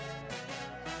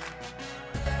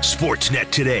Sportsnet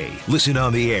today. Listen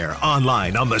on the air,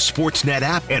 online, on the Sportsnet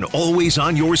app, and always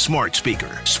on your smart speaker.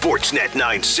 Sportsnet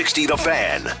 960 The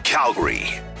Fan, Calgary.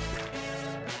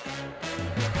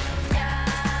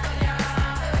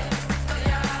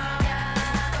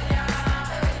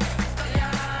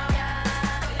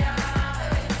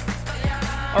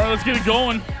 All right, let's get it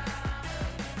going.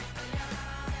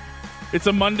 It's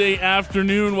a Monday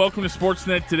afternoon. Welcome to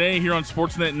Sportsnet today here on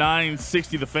Sportsnet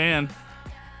 960 The Fan.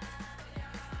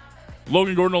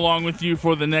 Logan Gordon along with you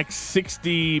for the next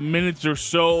 60 minutes or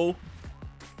so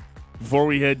before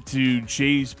we head to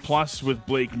Jays Plus with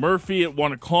Blake Murphy at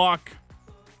 1 o'clock.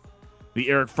 The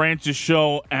Eric Francis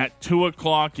Show at 2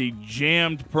 o'clock, a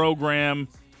jammed program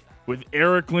with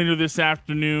Eric later this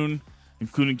afternoon,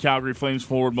 including Calgary Flames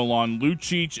forward Milan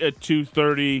Lucic at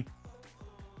 2:30,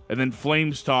 and then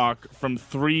Flames talk from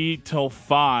 3 till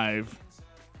 5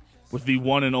 with the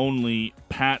one and only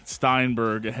Pat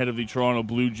Steinberg ahead of the Toronto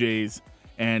Blue Jays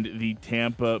and the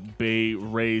Tampa Bay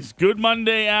Rays. Good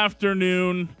Monday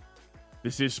afternoon.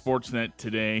 This is Sportsnet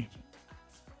today.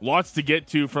 Lots to get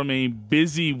to from a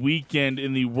busy weekend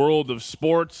in the world of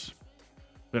sports.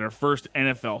 Been our first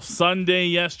NFL Sunday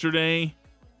yesterday.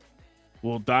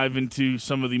 We'll dive into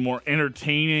some of the more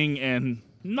entertaining and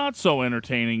not so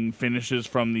entertaining finishes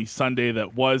from the Sunday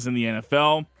that was in the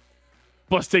NFL.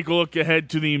 Plus, take a look ahead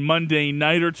to the Monday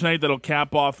Nighter tonight that'll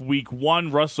cap off Week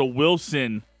 1. Russell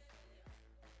Wilson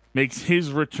makes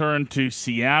his return to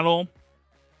Seattle.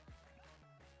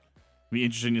 Be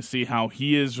interesting to see how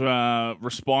he is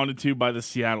responded to by the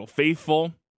Seattle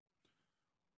faithful.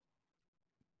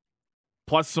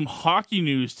 Plus, some hockey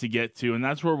news to get to, and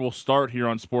that's where we'll start here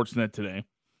on Sportsnet today.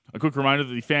 A quick reminder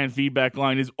that the fan feedback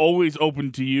line is always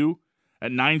open to you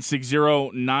at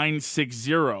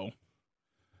 960-960.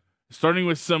 Starting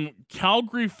with some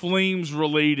Calgary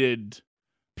Flames-related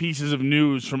pieces of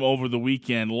news from over the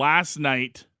weekend. Last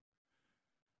night,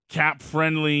 Cap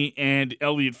Friendly and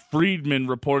Elliot Friedman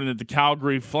reporting that the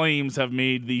Calgary Flames have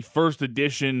made the first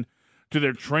addition to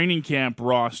their training camp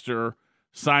roster,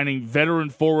 signing veteran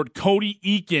forward Cody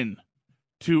Eakin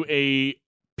to a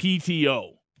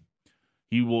PTO.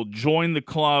 He will join the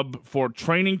club for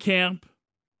training camp.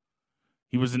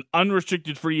 He was an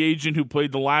unrestricted free agent who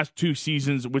played the last 2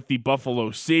 seasons with the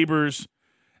Buffalo Sabres.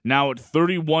 Now at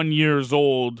 31 years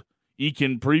old,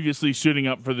 Eakin previously suiting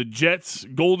up for the Jets,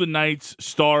 Golden Knights,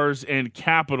 Stars, and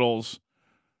Capitals,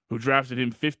 who drafted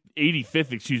him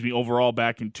 85th overall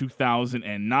back in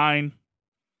 2009.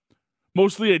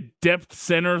 Mostly a depth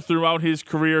center throughout his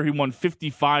career. He won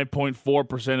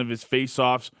 55.4% of his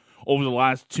faceoffs over the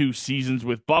last 2 seasons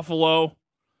with Buffalo.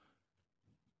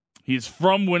 He is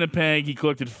from Winnipeg. He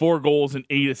collected 4 goals and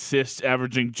 8 assists,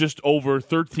 averaging just over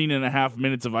 13 and a half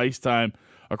minutes of ice time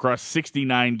across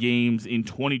 69 games in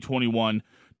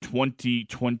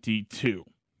 2021-2022.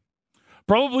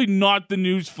 Probably not the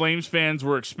news Flames fans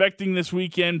were expecting this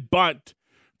weekend, but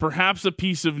perhaps a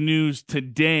piece of news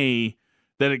today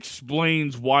that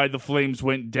explains why the Flames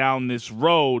went down this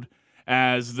road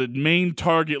as the main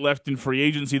target left in free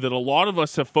agency that a lot of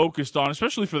us have focused on,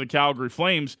 especially for the Calgary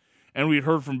Flames, and we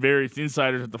heard from various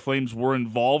insiders that the Flames were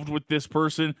involved with this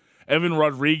person. Evan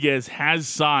Rodriguez has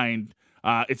signed.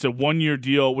 It's a 1-year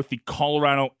deal with the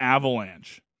Colorado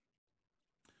Avalanche.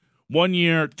 1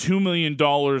 year, $2 million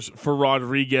for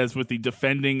Rodriguez with the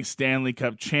defending Stanley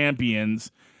Cup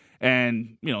champions.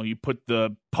 And, you know, you put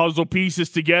the puzzle pieces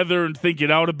together and think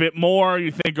it out a bit more.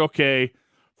 You think, okay,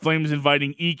 Flames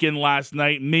inviting Eakin last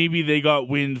night. Maybe they got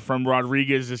wind from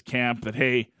Rodriguez's camp that,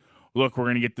 hey, look, we're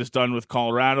going to get this done with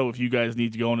Colorado. If you guys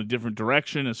need to go in a different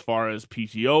direction as far as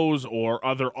PTOs or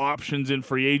other options in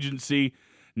free agency,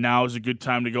 now is a good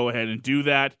time to go ahead and do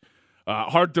that.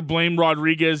 Hard to blame.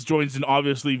 Rodriguez joins an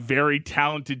obviously very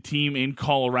talented team in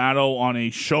Colorado on a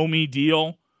show-me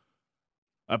deal.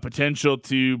 A potential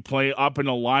to play up in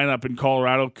a lineup in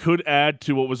Colorado could add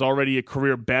to what was already a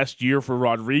career best year for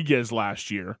Rodriguez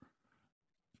last year.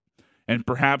 And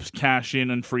perhaps cash in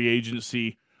on free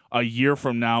agency a year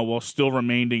from now while still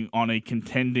remaining on a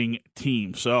contending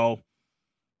team. So,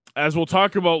 as we'll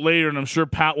talk about later, and I'm sure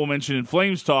Pat will mention in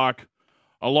Flames Talk,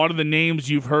 a lot of the names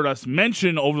you've heard us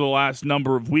mention over the last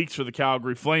number of weeks for the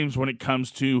Calgary Flames when it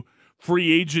comes to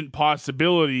free agent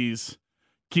possibilities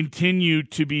continue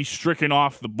to be stricken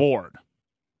off the board.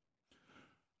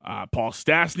 Paul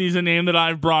Stastny is a name that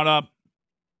I've brought up.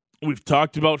 We've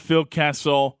talked about Phil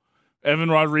Kessel.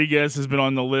 Evan Rodriguez has been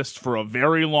on the list for a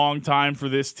very long time for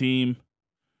this team.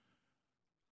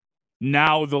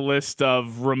 Now the list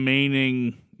of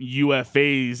remaining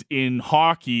UFAs in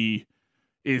hockey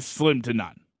is slim to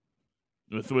none.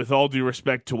 With all due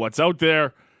respect to what's out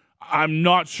there, I'm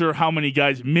not sure how many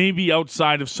guys, maybe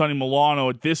outside of Sonny Milano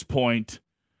at this point,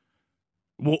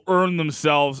 will earn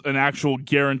themselves an actual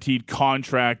guaranteed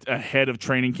contract ahead of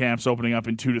training camps opening up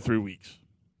in 2 to 3 weeks.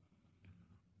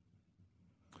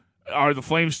 Are the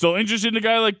Flames still interested in a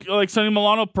guy like Sonny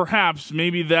Milano? Perhaps.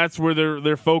 Maybe that's where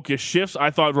their focus shifts.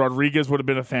 I thought Rodriguez would have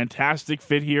been a fantastic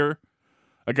fit here.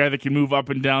 A guy that can move up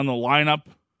and down the lineup.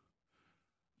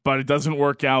 But it doesn't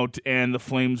work out, and the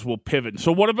Flames will pivot.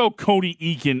 So what about Cody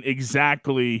Eakin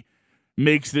exactly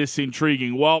makes this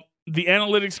intriguing? Well, the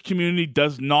analytics community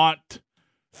does not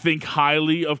think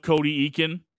highly of Cody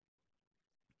Eakin.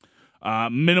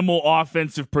 Minimal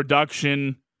offensive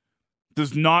production,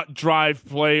 does not drive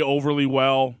play overly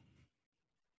well.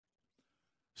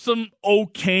 Some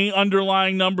okay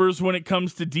underlying numbers when it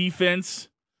comes to defense,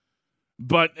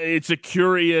 but it's a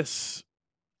curious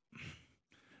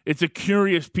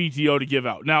PTO to give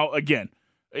out. Now, again,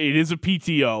 it is a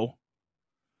PTO.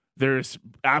 There's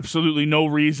absolutely no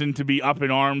reason to be up in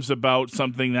arms about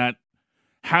something that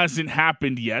hasn't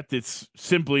happened yet. It's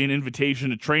simply an invitation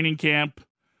to training camp.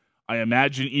 I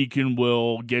imagine Eakin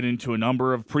will get into a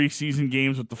number of preseason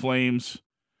games with the Flames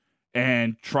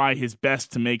and try his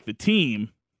best to make the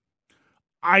team.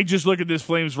 I just look at this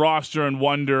Flames roster and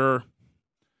wonder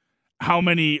how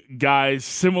many guys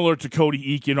similar to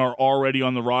Cody Eakin are already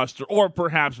on the roster, or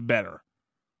perhaps better.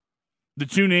 The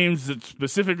two names that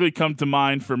specifically come to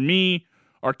mind for me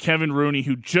are Kevin Rooney,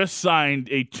 who just signed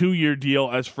a 2-year deal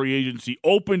as free agency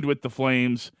opened with the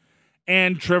Flames,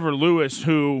 and Trevor Lewis,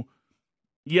 who,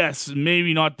 yes,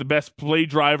 maybe not the best play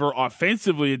driver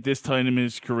offensively at this time in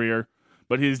his career,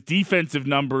 but his defensive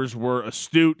numbers were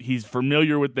astute. He's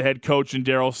familiar with the head coach in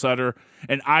Darryl Sutter,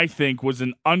 and I think was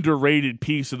an underrated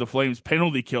piece of the Flames'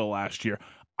 penalty kill last year.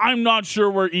 I'm not sure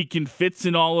where Eakin fits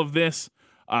in all of this.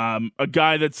 A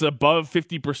guy that's above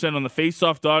 50% on the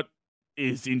faceoff dot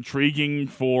is intriguing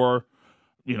for,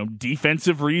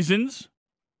 defensive reasons.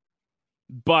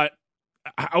 But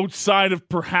outside of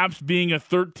perhaps being a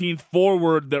 13th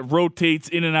forward that rotates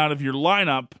in and out of your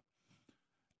lineup,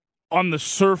 on the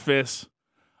surface,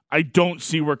 I don't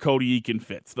see where Cody Eakin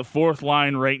fits. The fourth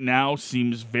line right now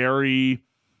seems very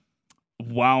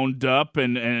wound up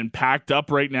and packed up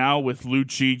right now with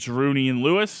Lucic, Rooney, and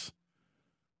Lewis.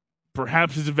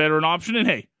 Perhaps he's a veteran option. And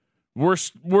hey,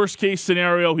 worst case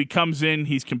scenario, he comes in,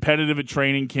 he's competitive at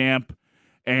training camp,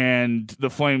 and the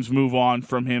Flames move on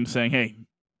from him saying, hey,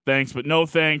 thanks, but no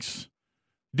thanks.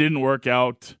 Didn't work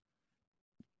out.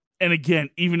 And again,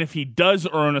 even if he does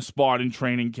earn a spot in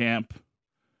training camp,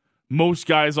 most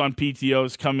guys on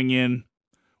PTOs coming in,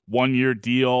 1-year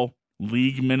deal,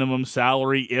 league minimum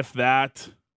salary, if that,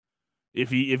 if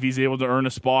he's able to earn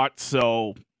a spot.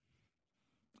 So,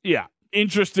 yeah,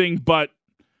 interesting, but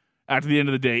at the end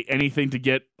of the day, anything to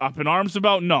get up in arms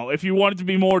about? No. If you wanted to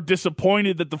be more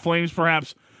disappointed that the Flames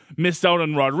perhaps missed out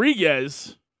on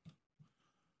Rodriguez,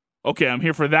 okay, I'm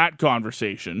here for that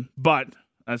conversation. But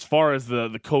as far as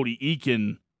the Cody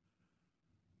Eakin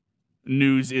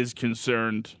news is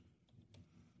concerned,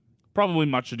 probably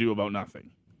much ado about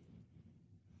nothing.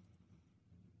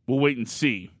 We'll wait and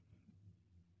see.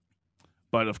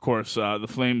 But, of course, the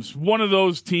Flames, one of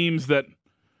those teams that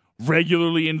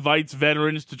regularly invites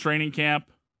veterans to training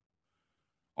camp.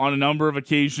 On a number of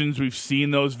occasions, we've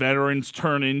seen those veterans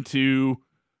turn into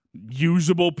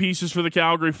usable pieces for the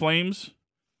Calgary Flames.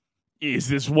 Is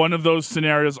this one of those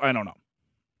scenarios? I don't know.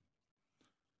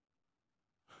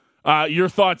 Your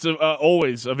thoughts are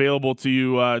always available to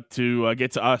you to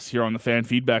get to us here on the fan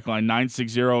feedback line,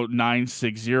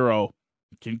 960-960.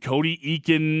 Can Cody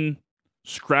Eakin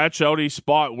scratch out a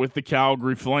spot with the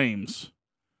Calgary Flames?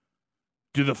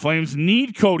 Do the Flames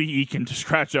need Cody Eakin to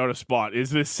scratch out a spot?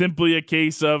 Is this simply a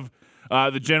case of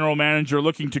the general manager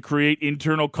looking to create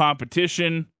internal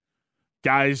competition,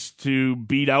 guys to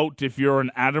beat out if you're an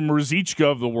Adam Ruzicka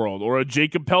of the world or a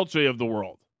Jacob Pelche of the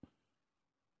world?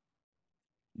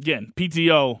 Again,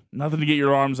 PTO, nothing to get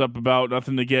your arms up about,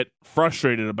 nothing to get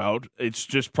frustrated about. It's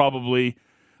just probably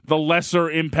the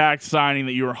lesser impact signing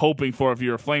that you were hoping for if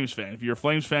you're a Flames fan. If you're a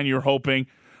Flames fan, you're hoping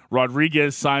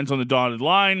Rodriguez signs on the dotted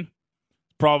line,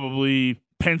 probably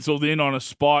penciled in on a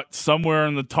spot somewhere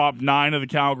in the top 9 of the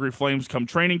Calgary Flames come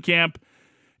training camp,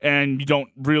 and you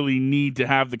don't really need to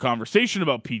have the conversation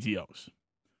about PTOs.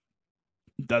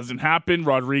 Doesn't happen.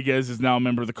 Rodriguez is now a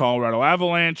member of the Colorado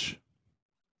Avalanche,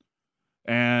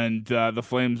 and the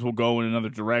Flames will go in another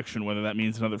direction, whether that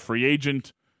means another free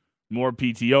agent, more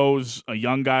PTOs, a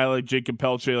young guy like Jacob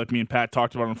Pelche, like me and Pat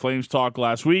talked about on Flames Talk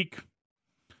last week.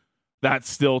 That's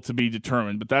still to be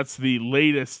determined, but that's the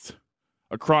latest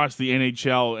across the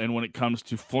NHL and when it comes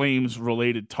to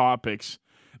Flames-related topics.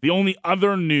 The only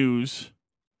other news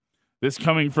This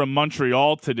coming from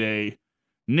Montreal today.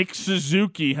 Nick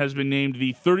Suzuki has been named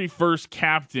the 31st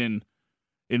captain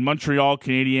in Montreal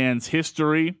Canadiens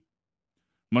history.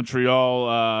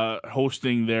 Montreal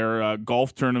hosting their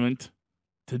golf tournament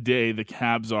today. The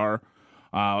Habs are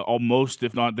almost,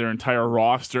 if not their entire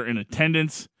roster, in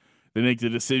attendance. They make the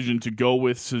decision to go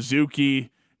with Suzuki,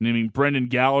 naming Brendan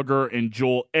Gallagher and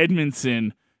Joel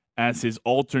Edmondson as his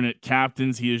alternate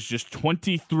captains. He is just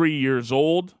 23 years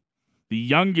old, the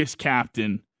youngest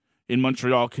captain in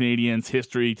Montreal Canadiens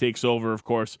history. He takes over, of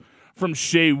course, from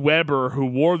Shea Weber, who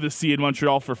wore the C in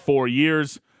Montreal for 4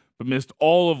 years, but missed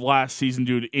all of last season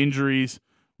due to injuries.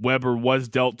 Weber was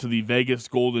dealt to the Vegas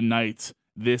Golden Knights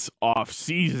this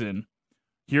offseason.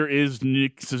 Here is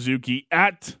Nick Suzuki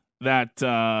at that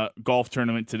golf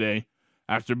tournament today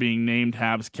after being named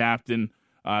Habs captain.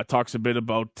 Talks a bit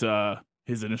about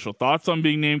his initial thoughts on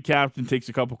being named captain, takes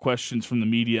a couple questions from the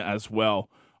media as well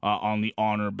on the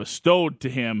honor bestowed to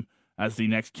him as the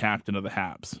next captain of the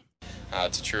Habs.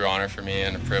 It's a true honor for me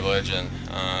and a privilege, and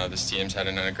this team's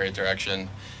heading in a great direction,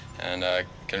 and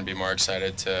couldn't be more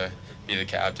excited to be the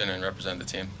captain and represent the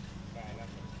team. What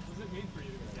does it mean for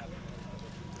you to be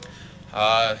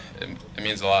captain? It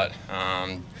means a lot.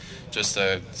 Just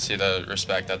to see the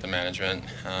respect that the management,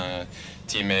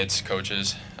 teammates,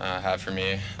 coaches have for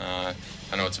me. I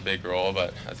know it's a big role,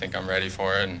 but I think I'm ready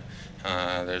for it, and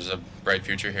there's a bright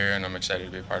future here, and I'm excited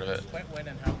to be a part of it. When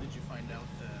and how did you find out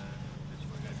that you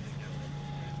were going to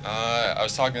get captain? I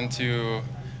was talking to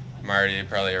Marty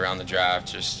probably around the draft.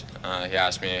 He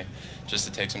asked me just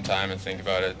to take some time and think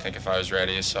about it, think if I was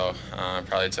ready. So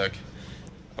probably took,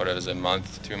 a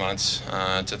month, 2 months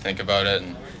to think about it,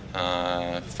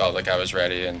 and felt like I was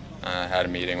ready, and had a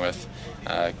meeting with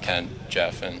Kent,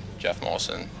 Jeff, and Jeff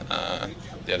Molson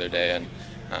the other day, and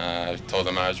told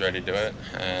them I was ready to do it,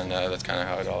 and that's kind of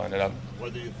how it all ended up.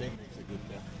 What do you think makes a good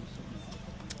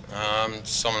captain?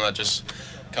 Someone that just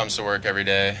comes to work every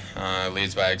day,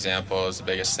 leads by example is the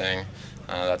biggest thing.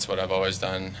 That's what I've always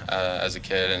done as a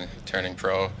kid and turning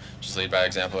pro. Just lead by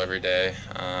example every day.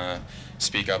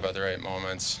 Speak up at the right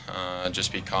moments.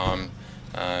 Just be calm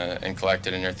and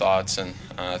collected in your thoughts. And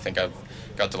I think I've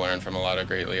got to learn from a lot of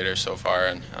great leaders so far,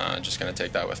 and just going to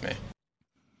take that with me.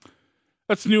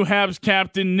 That's new Habs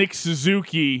captain Nick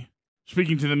Suzuki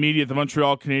speaking to the media at the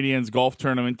Montreal Canadiens golf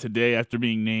tournament today after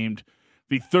being named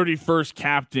the 31st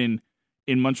captain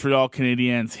in Montreal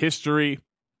Canadiens history.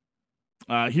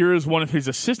 Here is one of his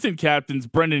assistant captains,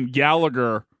 Brendan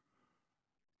Gallagher.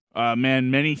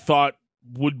 Many thought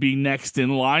would be next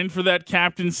in line for that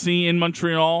captaincy in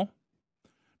Montreal,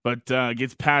 but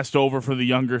gets passed over for the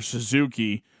younger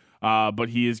Suzuki. But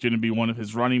he is going to be one of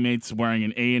his running mates wearing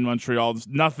an A in Montreal. It's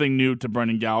nothing new to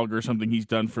Brendan Gallagher, something he's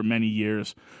done for many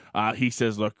years. He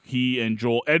says, look, he and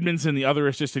Joel Edmondson, the other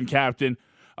assistant captain,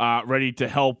 ready to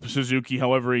help Suzuki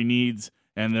however he needs,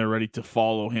 and they're ready to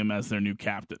follow him as their new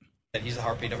captain. He's the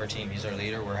heartbeat of our team. He's our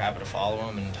leader. We're happy to follow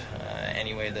him, and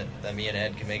any way that me and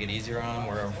Ed can make it easier on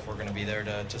him, we're going to be there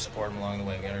to support him along the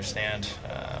way. We understand,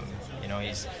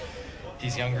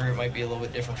 he's younger. It might be a little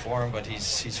bit different for him, but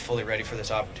he's fully ready for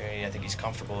this opportunity. I think he's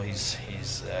comfortable. He's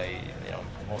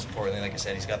most importantly, like I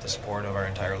said, he's got the support of our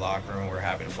entire locker room. We're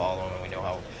happy to follow him, and we know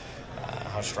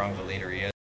how strong of a leader he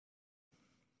is.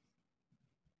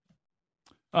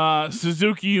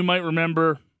 Suzuki, you might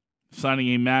remember, signing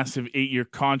a massive 8-year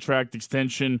contract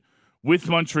extension with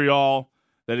Montreal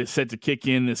that is set to kick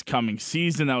in this coming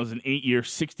season. That was an 8-year,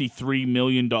 $63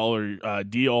 million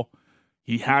deal.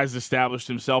 He has established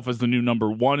himself as the new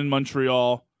number one in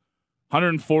Montreal.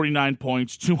 149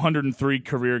 points, 203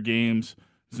 career games.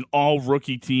 He's an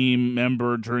all-rookie team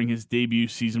member during his debut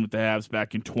season with the Habs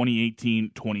back in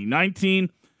 2018-2019.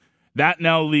 That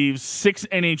now leaves 6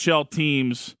 NHL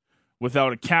teams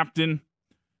without a captain: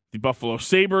 the Buffalo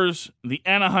Sabres, the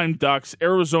Anaheim Ducks,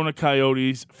 Arizona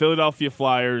Coyotes, Philadelphia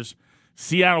Flyers,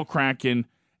 Seattle Kraken,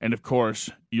 and, of course,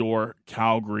 your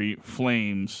Calgary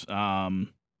Flames.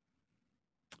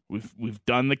 We've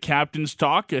done the captain's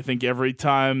talk. I think every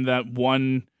time that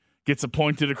one gets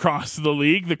appointed across the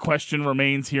league, the question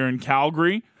remains here in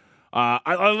Calgary.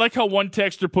 I like how one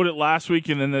texter put it last week,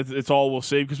 and then it's all we'll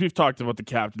say, because we've talked about the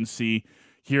captaincy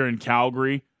here in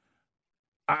Calgary.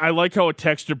 I like how a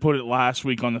texter put it last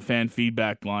week on the fan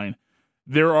feedback line.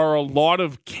 There are a lot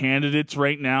of candidates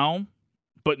right now,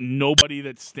 but nobody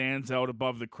that stands out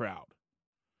above the crowd.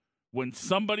 When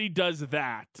somebody does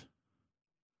that,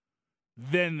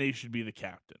 then they should be the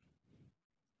captain.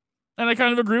 And I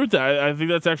kind of agree with that. I think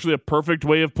that's actually a perfect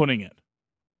way of putting it.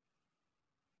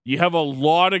 You have a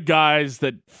lot of guys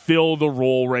that fill the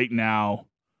role right now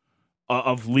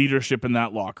of leadership in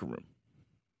that locker room.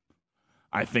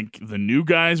 I think the new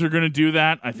guys are going to do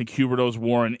that. I think Huberdeau's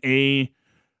wore an A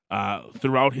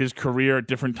throughout his career at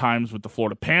different times with the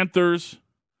Florida Panthers.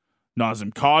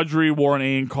 Nazem Kadri wore an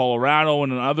A in Colorado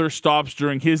and in other stops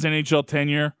during his NHL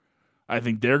tenure. I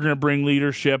think they're going to bring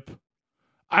leadership.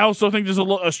 I also think there's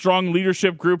a strong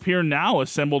leadership group here now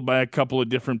assembled by a couple of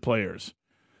different players.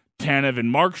 Tanev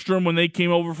and Markstrom, when they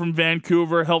came over from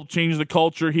Vancouver, helped change the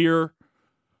culture here.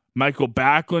 Michael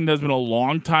Backlund has been a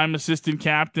long-time assistant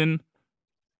captain.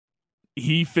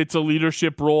 He fits a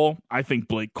leadership role. I think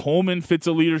Blake Coleman fits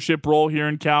a leadership role here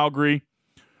in Calgary.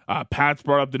 Pat's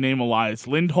brought up the name Elias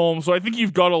Lindholm. So I think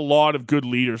you've got a lot of good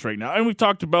leaders right now. And we've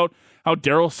talked about how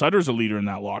Daryl Sutter's a leader in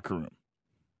that locker room.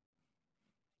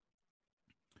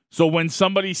 So when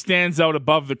somebody stands out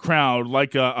above the crowd,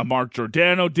 like a Mark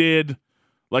Giordano did,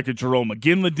 like a Jerome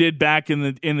McGinley did back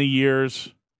in the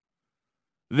years,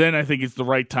 then I think it's the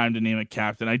right time to name a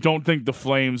captain. I don't think the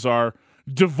Flames are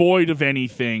devoid of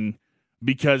anything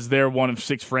because they're one of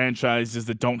 6 franchises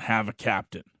that don't have a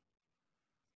captain.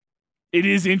 It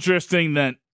is interesting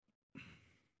that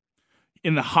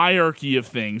in the hierarchy of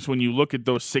things, when you look at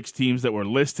those 6 teams that were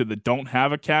listed that don't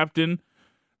have a captain,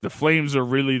 the Flames are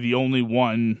really the only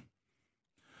one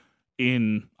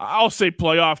in, I'll say,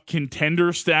 playoff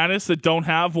contender status that don't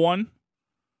have one.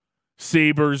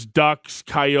 Sabres, Ducks,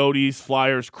 Coyotes,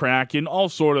 Flyers, Kraken, all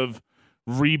sort of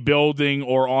rebuilding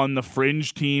or on the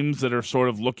fringe teams that are sort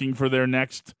of looking for their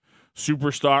next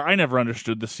superstar. I never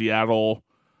understood the Seattle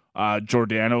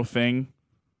Giordano thing.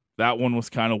 That one was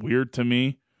kind of weird to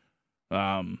me.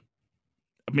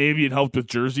 Maybe it helped with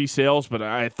jersey sales, but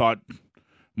I thought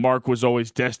Mark was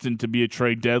always destined to be a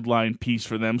trade deadline piece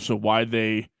for them, so why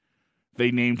they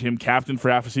named him captain for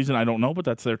half a season, I don't know, but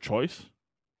that's their choice.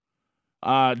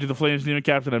 Do the Flames name a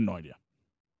captain? I have no idea.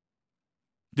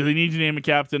 Do they need to name a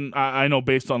captain? I know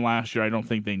based on last year, I don't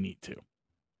think they need to.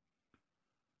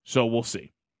 So we'll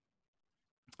see.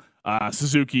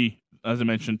 Suzuki, as I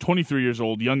mentioned, 23 years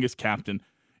old, youngest captain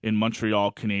in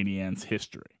Montreal Canadiens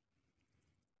history.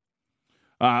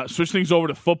 Switch things over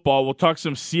to football. We'll talk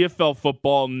some CFL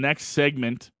football next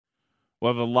segment.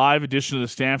 We'll have a live edition of the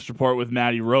Stamps Report with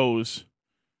Matty Rose.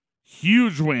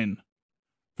 Huge win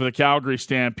for the Calgary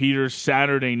Stampeders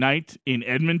Saturday night in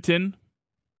Edmonton.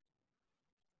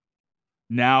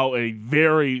 Now a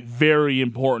very, very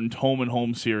important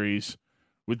home-and-home series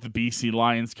with the BC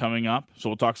Lions coming up. So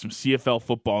we'll talk some CFL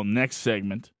football next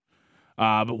segment.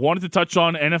 But wanted to touch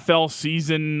on NFL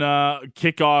season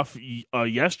kickoff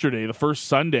yesterday, the first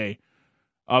Sunday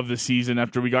of the season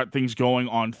after we got things going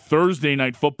on Thursday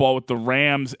night football with the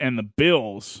Rams and the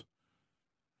Bills.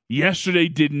 Yesterday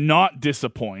did not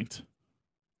disappoint.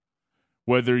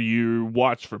 Whether you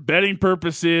watch for betting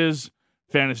purposes,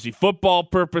 fantasy football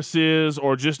purposes,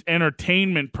 or just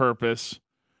entertainment purpose,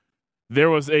 there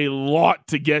was a lot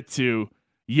to get to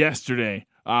yesterday.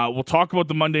 We'll talk about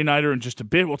the Monday Nighter in just a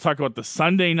bit. We'll talk about the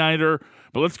Sunday Nighter.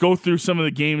 But let's go through some of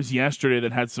the games yesterday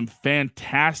that had some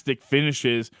fantastic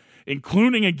finishes,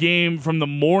 including a game from the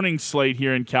morning slate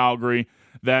here in Calgary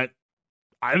that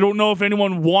I don't know if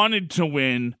anyone wanted to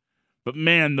win, but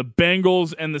man, the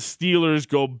Bengals and the Steelers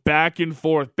go back and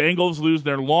forth. Bengals lose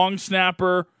their long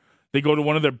snapper. They go to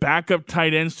one of their backup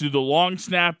tight ends to do the long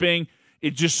snapping.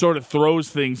 It just sort of throws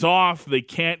things off. They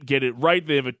can't get it right.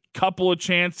 They have a couple of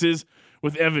chances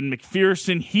with Evan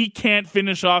McPherson. He can't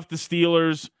finish off the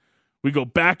Steelers. We go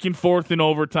back and forth in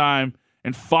overtime.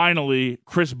 And finally,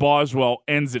 Chris Boswell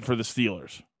ends it for the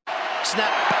Steelers.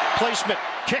 Snap, placement,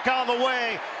 kick on the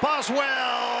way.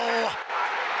 Boswell,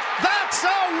 that's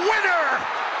a winner!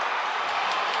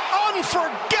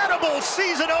 Unforgettable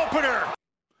season opener!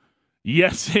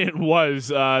 Yes, it was.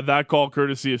 That call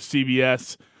courtesy of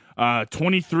CBS.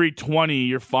 23-20,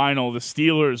 your final. The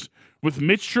Steelers, with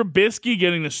Mitch Trubisky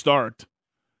getting the start,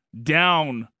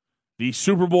 down the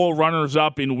Super Bowl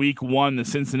runners-up in Week 1, the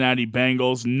Cincinnati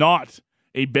Bengals. Not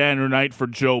a banner night for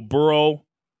Joe Burrow.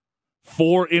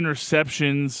 4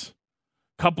 interceptions,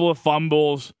 couple of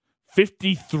fumbles,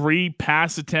 53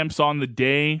 pass attempts on the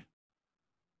day,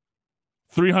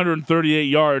 338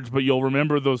 yards, but you'll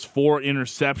remember those 4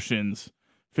 interceptions.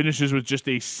 Finishes with just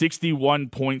a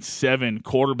 61.7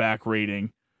 quarterback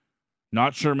rating.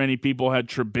 Not sure many people had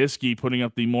Trubisky putting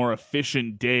up the more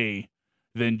efficient day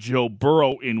than Joe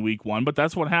Burrow in Week 1, but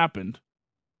that's what happened.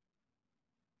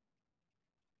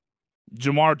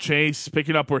 Jamar Chase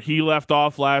picking up where he left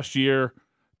off last year.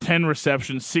 10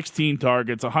 receptions, 16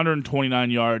 targets,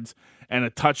 129 yards, and a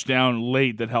touchdown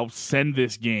late that helped send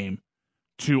this game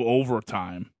to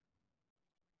overtime.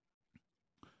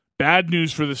 Bad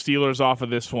news for the Steelers off of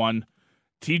this one.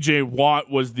 TJ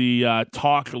Watt was the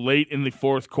talk late in the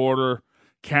fourth quarter.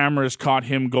 Cameras caught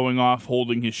him going off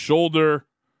holding his shoulder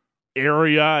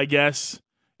area, I guess,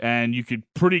 and you could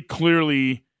pretty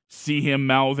clearly see him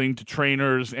mouthing to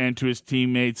trainers and to his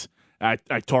teammates, I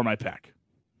tore my pec.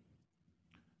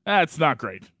 That's not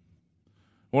great.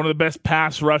 One of the best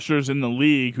pass rushers in the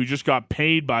league, who just got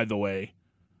paid, by the way,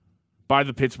 by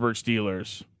the Pittsburgh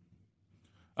Steelers.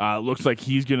 Looks like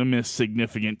he's going to miss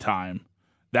significant time.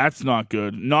 That's not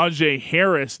good. Najee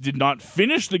Harris did not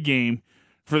finish the game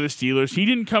for the Steelers. He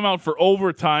didn't come out for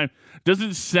overtime.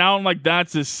 Doesn't sound like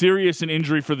that's as serious an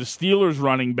injury for the Steelers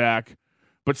running back,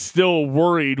 but still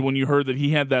worried when you heard that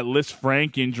he had that Liz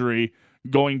Frank injury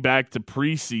going back to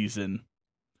preseason.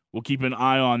 We'll keep an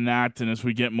eye on that, and as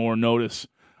we get more notice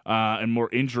and more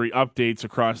injury updates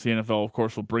across the NFL, of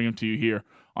course, we'll bring them to you here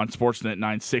on Sportsnet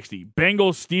 960.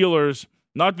 Bengals-Steelers,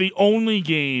 not the only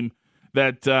game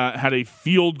that had a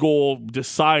field goal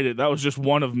decided. That was just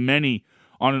one of many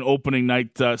on an opening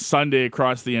night Sunday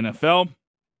across the NFL.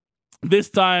 This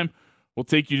time, we'll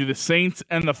take you to the Saints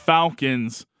and the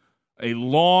Falcons. A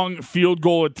long field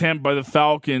goal attempt by the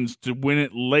Falcons to win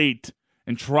it late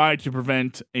and try to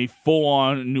prevent a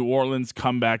full-on New Orleans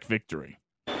comeback victory.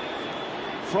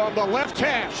 From the left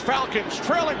hash, Falcons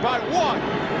trailing by 1.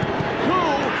 Who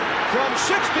from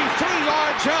 63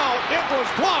 yards out, it was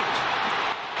blocked.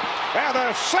 And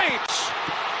the Saints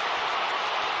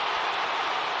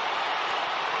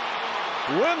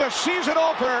win the season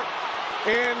opener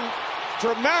in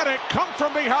dramatic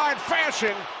come-from-behind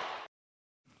fashion.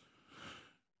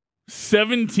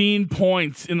 17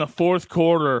 points in the fourth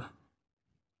quarter,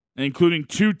 including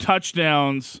 2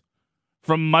 touchdowns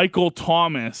from Michael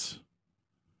Thomas.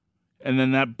 And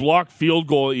then that blocked field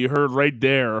goal that you heard right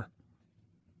there.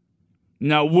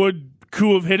 Now, would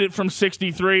Koo have hit it from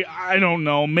 63? I don't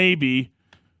know. Maybe.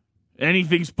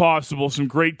 Anything's possible. Some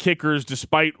great kickers,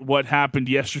 despite what happened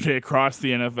yesterday across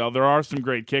the NFL. There are some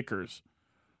great kickers.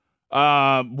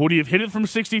 Would he have hit it from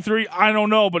 63? I don't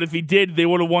know. But if he did, they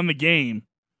would have won the game.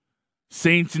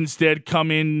 Saints instead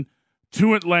come in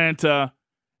to Atlanta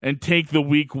and take the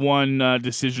week 1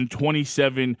 decision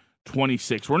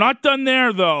 27-26. We're not done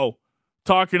there, though,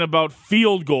 talking about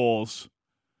field goals.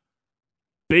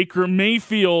 Baker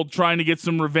Mayfield trying to get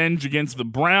some revenge against the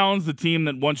Browns, the team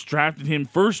that once drafted him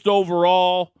first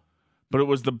overall, but it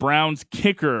was the Browns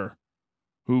kicker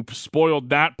who spoiled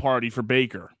that party for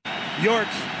Baker. York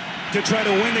to try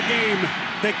to win the game.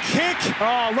 The kick.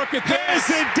 Oh, look at this. There's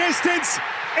the distance,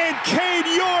 and Cade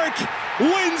York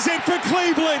wins it for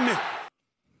Cleveland.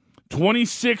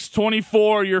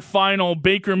 26-24, your final.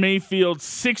 Baker Mayfield,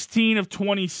 16 of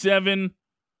 27,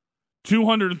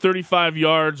 235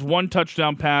 yards, 1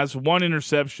 touchdown pass, 1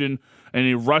 interception, and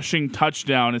a rushing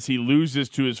touchdown as he loses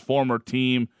to his former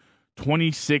team.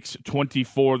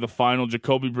 26-24, the final.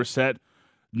 Jacoby Brissett,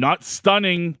 not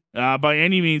stunning by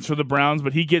any means for the Browns,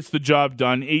 but he gets the job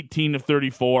done. 18 of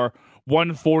 34,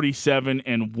 147,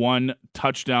 and 1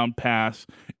 touchdown pass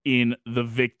in the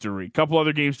victory. A couple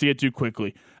other games to get to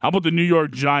quickly. How about the New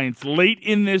York Giants? Late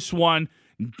in this one,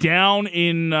 down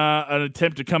in an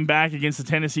attempt to come back against the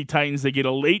Tennessee Titans. They get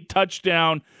a late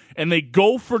touchdown, and they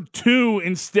go for 2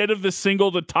 instead of the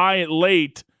single to tie it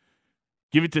late.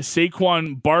 Give it to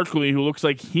Saquon Barkley, who looks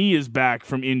like he is back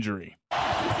from injury.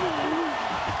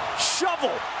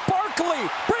 Shovel. Barkley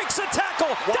breaks a tackle.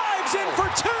 Wow. Dives in for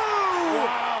 2.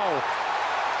 Wow.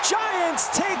 Giants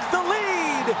take the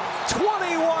lead.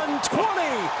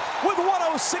 21-20 with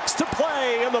 1:06 to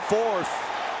play in the fourth.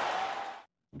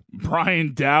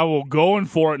 Brian Dowell going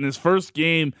for it in his first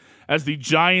game as the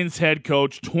Giants head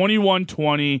coach.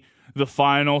 21-20, the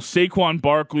final. Saquon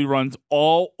Barkley runs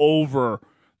all over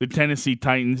the Tennessee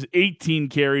Titans. 18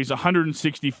 carries,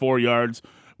 164 yards,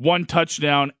 1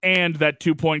 touchdown, and that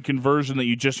 2-point conversion that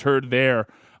you just heard there.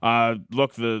 Go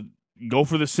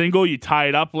for the single, you tie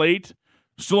it up late.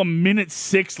 Still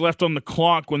 1:06 left on the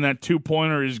clock when that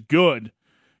 2-pointer is good.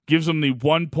 Gives them the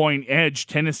 1-point edge.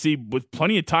 Tennessee with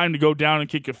plenty of time to go down and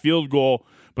kick a field goal,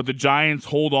 but the Giants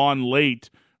hold on late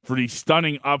for the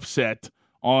stunning upset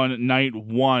on night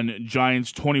 1.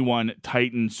 Giants 21,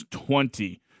 Titans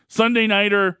 20. Sunday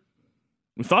nighter,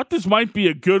 we thought this might be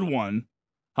a good one.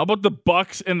 How about the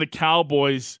Bucs and the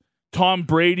Cowboys? Tom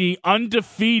Brady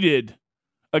undefeated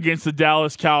against the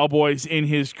Dallas Cowboys in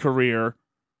his career.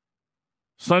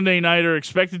 Sunday nighter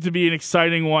expected to be an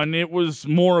exciting one. It was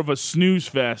more of a snooze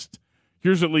fest.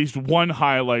 Here's at least one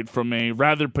highlight from a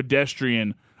rather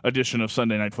pedestrian edition of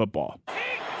Sunday Night Football.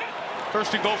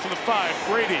 First and goal for the 5.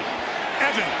 Brady.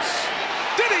 Evans.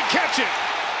 Did he catch it?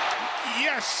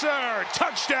 Yes, sir.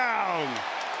 Touchdown.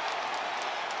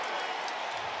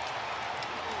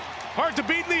 Hard to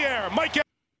beat in the air. Mike.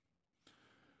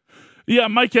 Yeah,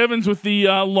 Mike Evans with the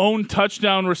lone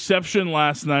touchdown reception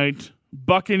last night.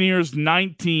 Buccaneers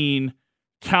 19,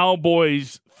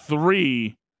 Cowboys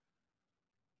 3.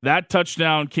 That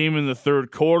touchdown came in the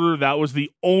third quarter. That was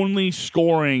the only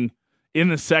scoring in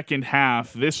the second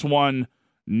half. This one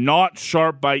not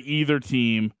sharp by either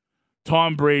team.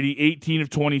 Tom Brady, 18 of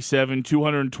 27,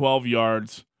 212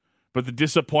 yards. But the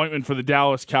disappointment for the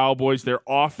Dallas Cowboys, their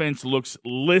offense looks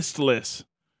listless.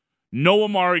 No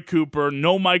Amari Cooper,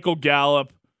 no Michael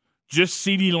Gallup, just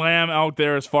CeeDee Lamb out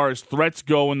there as far as threats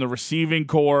go in the receiving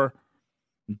core.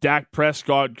 Dak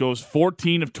Prescott goes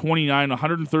 14 of 29,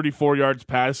 134 yards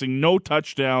passing, no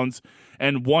touchdowns,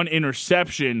 and 1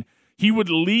 interception. He would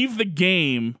leave the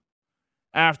game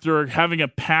after having a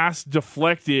pass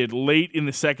deflected late in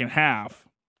the second half.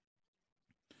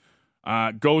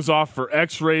 Goes off for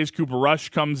x-rays. Cooper Rush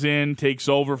comes in, takes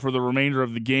over for the remainder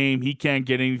of the game. He can't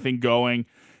get anything going.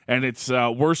 And it's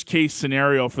worst-case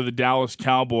scenario for the Dallas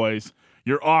Cowboys.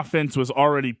 Your offense was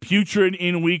already putrid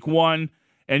in week 1,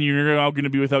 and you're now going to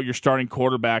be without your starting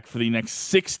quarterback for the next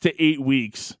 6 to 8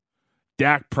 weeks.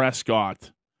 Dak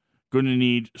Prescott going to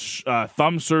need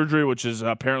thumb surgery, which is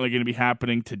apparently going to be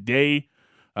happening today.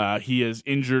 He has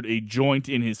injured a joint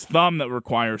in his thumb that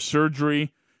requires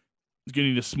surgery. He's going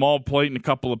to need a small plate and a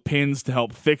couple of pins to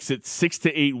help fix it. 6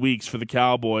 to 8 weeks for the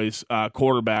Cowboys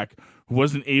quarterback, who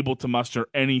wasn't able to muster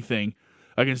anything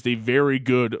against a very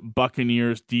good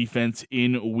Buccaneers defense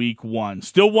in week 1.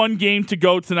 Still one game to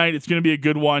go tonight. It's going to be a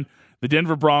good one. The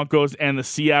Denver Broncos and the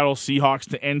Seattle Seahawks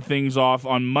to end things off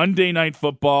on Monday Night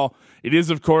Football. It is,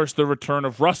 of course, the return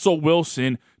of Russell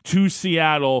Wilson to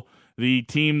Seattle, the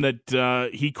team that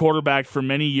he quarterbacked for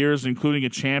many years, including a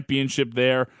championship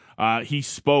there. He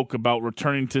spoke about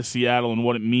returning to Seattle and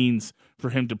what it means for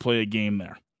him to play a game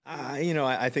there.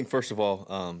 I think, first of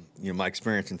all, my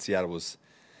experience in Seattle was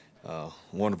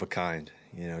one of a kind.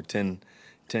 10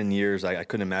 years, I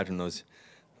couldn't imagine those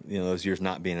years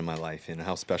not being in my life, and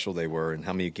how special they were, and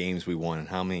how many games we won, and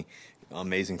how many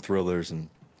amazing thrillers, and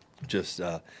just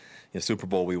Super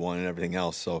Bowl we won, and everything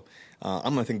else. So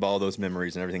I'm going to think about all those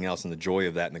memories and everything else, and the joy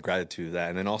of that, and the gratitude of that.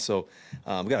 And then also,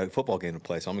 we've got a football game to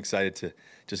play, so I'm excited to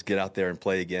just get out there and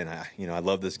play again. I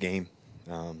love this game.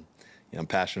 I'm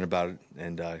passionate about it,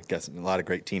 and got a lot of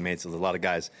great teammates. There's a lot of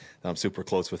guys that I'm super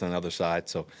close with on the other side,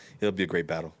 so it'll be a great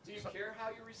battle. Do you care how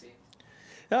you're received?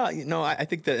 I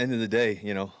think that at the end of the day,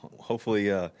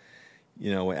 hopefully,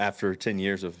 after 10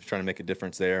 years of trying to make a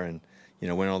difference there, and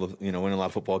win a lot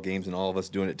of football games, and all of us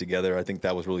doing it together, I think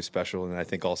that was really special. And I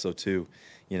think also too,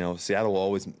 Seattle will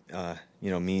always,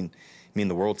 mean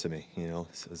the world to me. It'll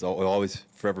always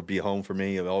forever be home for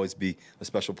me. It'll always be a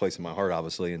special place in my heart,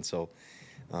 obviously, and so.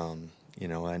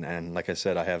 And like I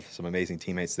said, I have some amazing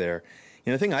teammates there.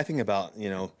 The thing I think about,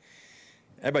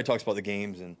 everybody talks about the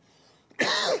games and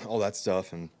all that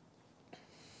stuff and,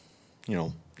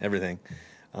 everything.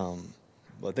 But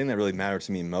the thing that really mattered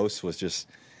to me most was just,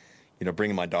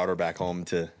 bringing my daughter back home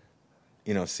to,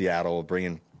 Seattle,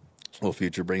 bringing Little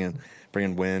Future, bringing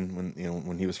Wynn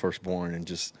when he was first born, and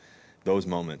just those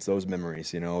moments, those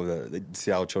memories, the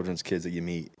Seattle children's kids that you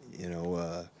meet,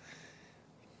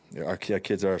 our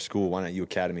kids are our school. Why not you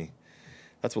Academy?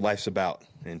 That's what life's about.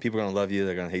 And people are going to love you.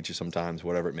 They're going to hate you sometimes,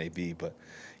 whatever it may be. But,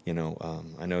 I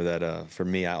know that for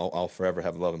me, I'll forever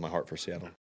have love in my heart for Seattle.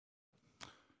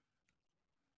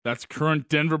 That's current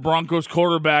Denver Broncos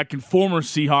quarterback and former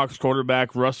Seahawks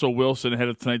quarterback Russell Wilson ahead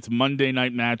of tonight's Monday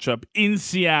night matchup in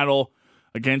Seattle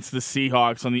against the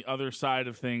Seahawks. On the other side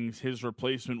of things, his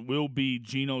replacement will be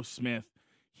Geno Smith.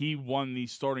 He won the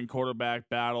starting quarterback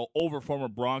battle over former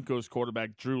Broncos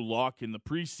quarterback Drew Lock in the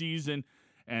preseason,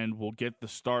 and will get the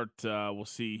start. We'll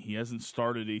see. He hasn't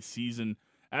started a season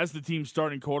as the team's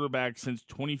starting quarterback since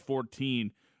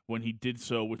 2014 when he did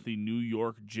so with the New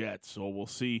York Jets. So we'll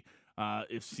see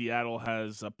if Seattle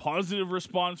has a positive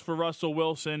response for Russell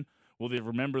Wilson. Will they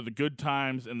remember the good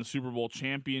times and the Super Bowl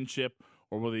championship,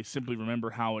 or will they simply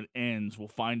remember how it ends? We'll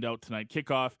find out tonight.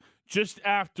 Kickoff just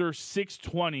after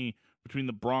 6:20 between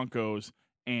the Broncos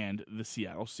and the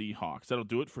Seattle Seahawks. That'll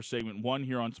do it for segment 1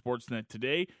 here on Sportsnet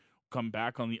today. We'll come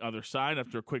back on the other side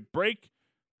after a quick break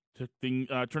to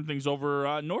turn things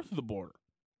over north of the border.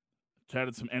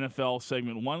 Chatted some NFL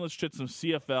segment 1. Let's chat some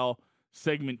CFL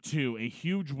segment 2. A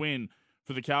huge win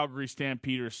for the Calgary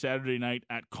Stampeders Saturday night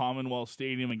at Commonwealth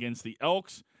Stadium against the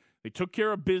Elks. They took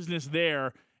care of business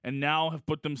there and now have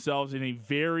put themselves in a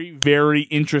very, very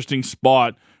interesting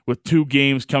spot with 2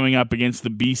 games coming up against the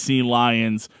BC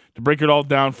Lions. To break it all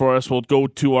down for us, we'll go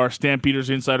to our Stampeders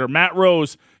insider, Matt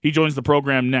Rose. He joins the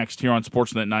program next here on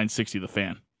Sportsnet 960 The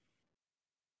Fan.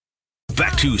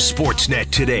 Back to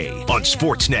Sportsnet today on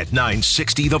Sportsnet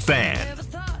 960 The Fan.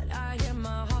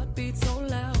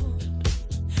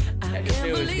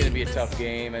 be a tough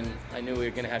game, and I knew we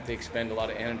were going to have to expend a lot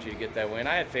of energy to get that win.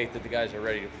 I had faith that the guys are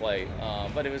ready to play, but I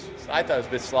thought it was a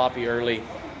bit sloppy early.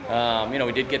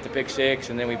 We did get the pick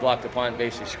six, and then we blocked the punt,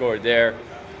 basically scored there,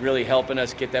 really helping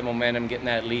us get that momentum, getting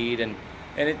that lead, and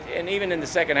even in the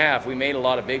second half, we made a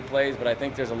lot of big plays, but I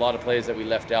think there's a lot of plays that we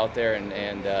left out there.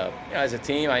 And as a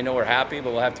team, I know we're happy,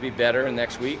 but we'll have to be better in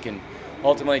next week and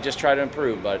ultimately just try to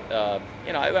improve. But, I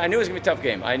knew it was going to be a tough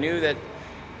game. I knew that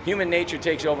human nature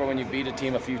takes over when you beat a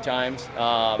team a few times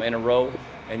in a row,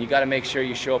 and you got to make sure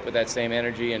you show up with that same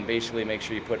energy and basically make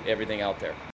sure you put everything out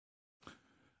there.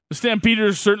 The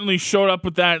Stampeders certainly showed up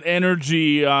with that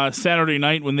energy Saturday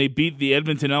night when they beat the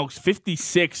Edmonton Elks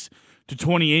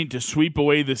 56-28 to sweep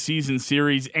away the season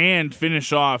series and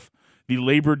finish off the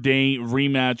Labor Day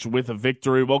rematch with a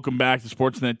victory. Welcome back to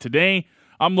Sportsnet Today.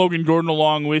 I'm Logan Gordon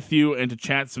along with you and to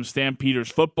chat some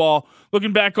Stampeders football.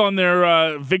 Looking back on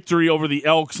their victory over the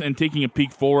Elks and taking a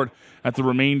peek forward at the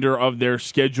remainder of their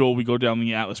schedule. We go down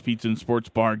the Atlas Pizza and Sports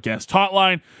Bar guest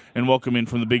hotline and welcome in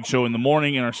from the big show in the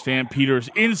morning and our Stampeders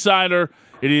insider.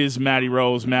 It is Matty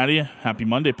Rose. Matty, happy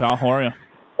Monday, pal. How are you?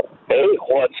 Hey,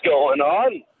 what's going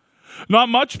on? Not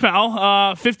much, pal.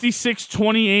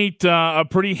 56-28, a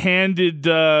pretty handed,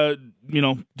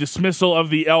 dismissal of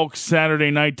the Elks Saturday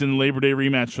night in the Labor Day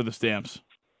rematch for the Stamps.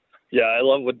 Yeah, I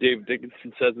love what Dave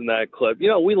Dickinson says in that clip.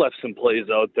 We left some plays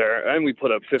out there, and we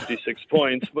put up 56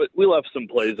 points, but we left some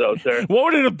plays out there. What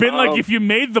would it have been like if you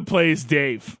made the plays,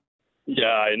 Dave? Yeah,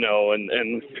 I know, and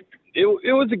it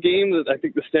was a game that I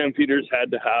think the Stampeders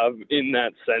had to have in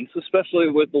that sense, especially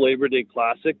with the Labor Day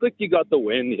Classic. Like, you got the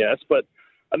win, yes, but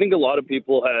I think a lot of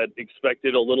people had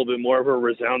expected a little bit more of a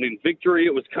resounding victory.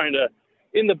 It was kind of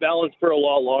in the balance for a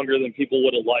lot longer than people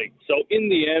would have liked. So in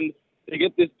the end, they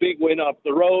get this big win up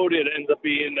the road. It ends up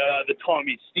being the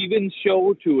Tommy Stevens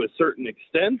show to a certain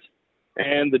extent,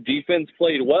 and the defense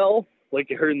played well, like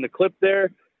you heard in the clip there.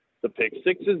 The pick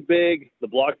six is big. The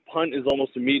blocked punt is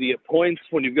almost immediate points.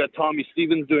 When you've got Tommy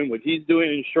Stevens doing what he's doing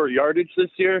in short yardage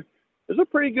this year, it's a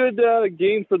pretty good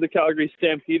game for the Calgary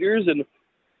Stampeders, and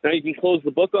now you can close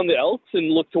the book on the Elks and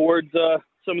look towards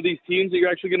some of these teams that you're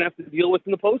actually going to have to deal with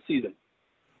in the postseason.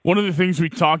 One of the things we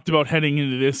talked about heading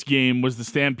into this game was the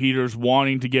Stampeders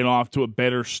wanting to get off to a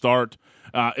better start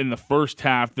in the first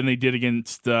half than they did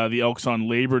against the Elks on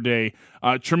Labor Day.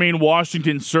 Tremaine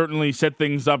Washington certainly set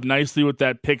things up nicely with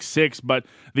that pick six, but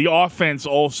the offense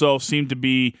also seemed to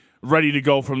be ready to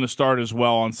go from the start as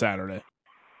well on Saturday.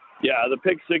 Yeah, the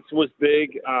pick six was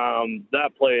big.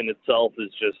 That play in itself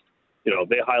is just,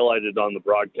 they highlighted on the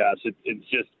broadcast. It's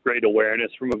just great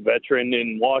awareness from a veteran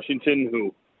in Washington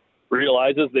who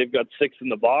realizes they've got six in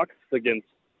the box against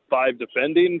five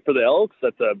defending for the Elks.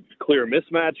 That's a clear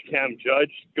mismatch. Cam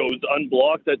Judge goes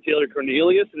unblocked at Taylor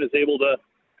Cornelius and is able to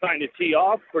kind of tee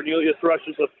off. Cornelius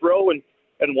rushes a throw, and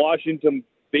Washington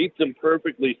baits him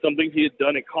perfectly, something he had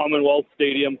done at Commonwealth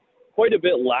Stadium quite a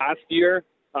bit last year.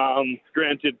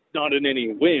 Granted, not in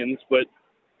any wins, but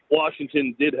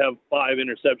Washington did have 5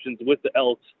 interceptions with the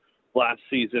Elks last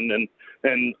season,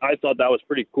 and I thought that was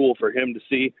pretty cool for him to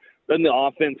see. Then the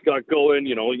offense got going.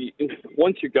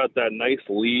 Once you got that nice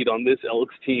lead on this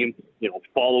Elks team,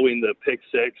 following the pick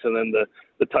six and then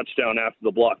the touchdown after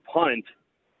the block punt,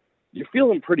 you're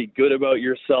feeling pretty good about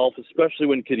yourself, especially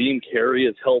when Kadeem Carey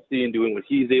is healthy and doing what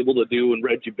he's able to do, and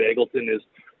Reggie Bagleton is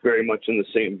very much in the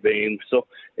same vein. So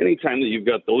anytime that you've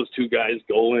got those two guys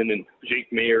going and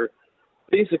Jake Mayer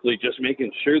basically just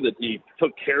making sure that he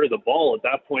took care of the ball at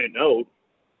that point out,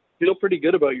 feel pretty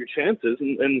good about your chances,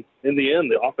 and in the end,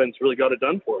 the offense really got it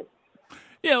done for him.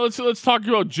 Yeah, let's talk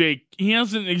about Jake. He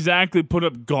hasn't exactly put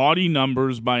up gaudy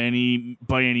numbers by any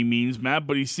means, Matt,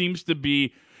 but he seems to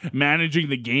be managing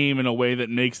the game in a way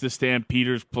that makes the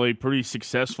Stampeders play pretty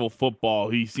successful football.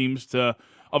 He seems to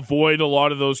avoid a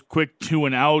lot of those quick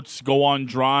 2-and-outs, go on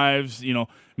drives,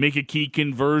 make a key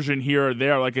conversion here or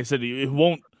there. Like I said, it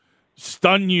won't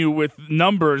stun you with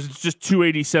numbers. It's just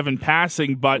 287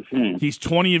 passing, but he's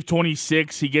 20 of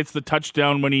 26. He gets the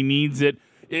touchdown when he needs it.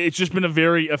 It's just been a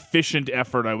very efficient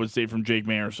effort, I would say, from Jake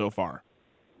Mayer so far.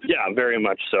 Yeah, very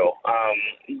much so.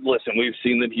 Listen, we've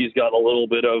seen that he's got a little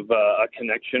bit of a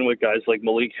connection with guys like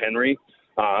Malik Henry,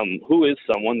 who is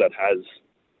someone that has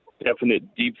definite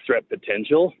deep threat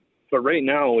potential. But right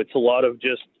now, it's a lot of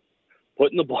just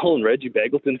putting the ball in Reggie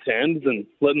Bagleton's hands and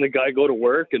letting the guy go to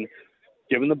work, and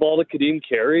giving the ball to Kadeem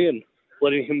Carey and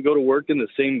letting him go to work in the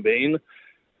same vein.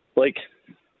 Like,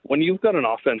 when you've got an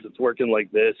offense that's working like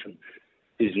this, and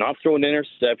he's not throwing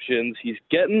interceptions, he's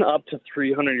getting up to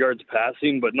 300 yards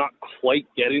passing, but not quite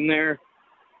getting there,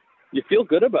 you feel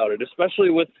good about it, especially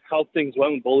with how things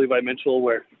went with Bo Levi Mitchell,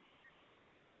 where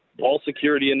ball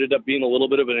security ended up being a little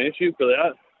bit of an issue for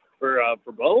that. for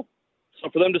Bo. So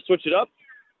for them to switch it up,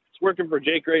 it's working for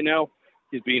Jake right now.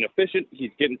 He's being efficient.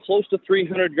 He's getting close to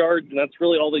 300 yards, and that's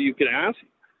really all that you can ask.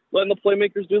 Letting the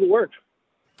playmakers do the work.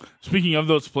 Speaking of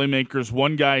those playmakers,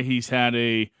 one guy he's had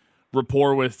a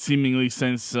rapport with seemingly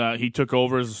since he took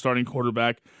over as a starting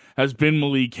quarterback has been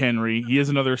Malik Henry. He has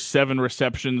another 7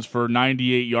 receptions for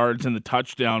 98 yards and the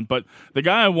touchdown. But the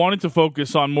guy I wanted to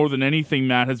focus on more than anything,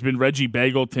 Matt, has been Reggie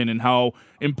Begelton and how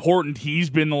important he's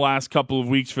been the last couple of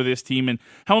weeks for this team and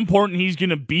how important he's going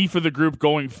to be for the group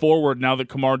going forward now that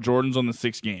Kamar Jordan's on the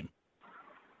 6th game.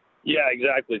 Yeah,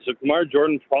 exactly. So Kamar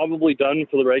Jordan probably done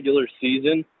for the regular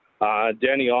season.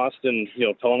 Danny Austin,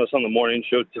 telling us on the morning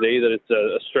show today that it's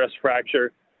a stress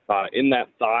fracture in that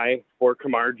thigh for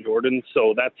Kamar Jordan.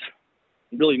 So that's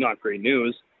really not great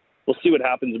news. We'll see what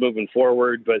happens moving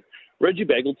forward. But Reggie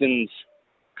Begelton's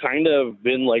kind of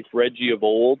been like Reggie of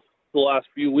old the last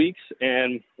few weeks.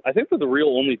 And I think that the real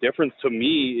only difference to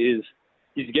me is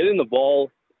he's getting the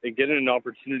ball and getting an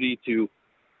opportunity to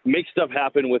make stuff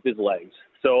happen with his legs.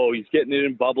 So he's getting it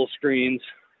in bubble screens.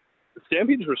 The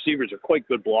Stampede's receivers are quite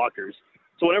good blockers.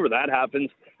 So whenever that happens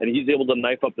and he's able to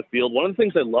knife up the field, one of the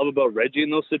things I love about Reggie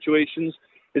in those situations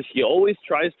is he always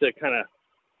tries to kind of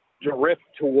drift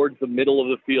towards the middle of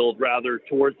the field rather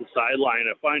towards the sideline.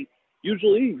 I find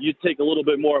usually you take a little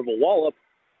bit more of a wallop,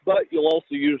 but you'll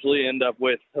also usually end up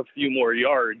with a few more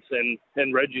yards,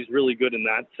 and Reggie's really good in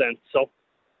that sense. So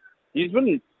he's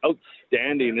been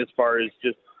outstanding as far as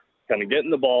just kind of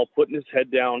getting the ball, putting his head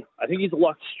down. I think he's a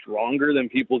lot stronger than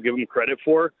people give him credit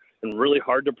for and really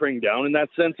hard to bring down in that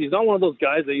sense. He's not one of those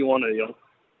guys that you want to,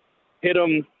 hit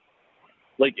him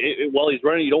while he's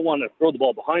running. You don't want to throw the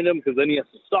ball behind him because then he has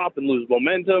to stop and lose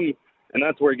momentum, and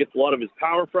that's where he gets a lot of his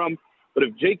power from. But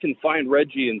if Jake can find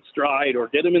Reggie in stride or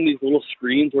get him in these little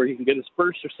screens where he can get his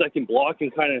first or second block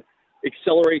and kind of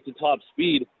accelerate to top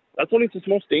speed, that's when he's his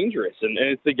most dangerous. And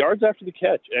it's the yards after the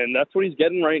catch, and that's what he's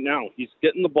getting right now. He's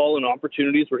getting the ball in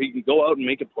opportunities where he can go out and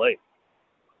make a play.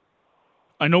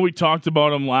 I know we talked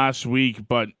about him last week,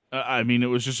 but, it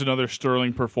was just another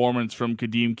sterling performance from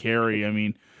Kadeem Carey.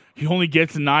 He only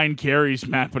gets 9 carries,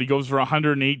 Matt, but he goes for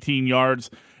 118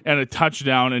 yards and a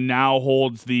touchdown and now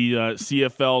holds the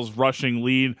CFL's rushing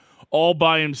lead all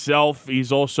by himself.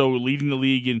 He's also leading the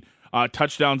league in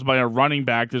touchdowns by a running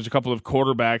back. There's a couple of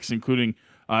quarterbacks, including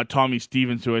Tommy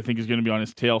Stevens, who I think is going to be on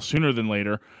his tail sooner than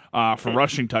later for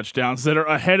rushing touchdowns that are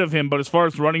ahead of him. But as far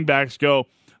as running backs go,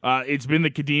 it's been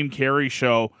the Kadeem Carey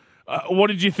show. What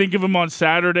did you think of him on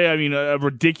Saturday? A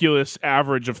ridiculous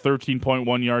average of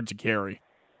 13.1 yards a carry.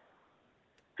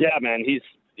 Yeah, man,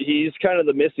 he's kind of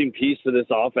the missing piece to this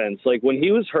offense. Like when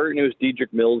he was hurt and it was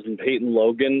Dedrick Mills and Peyton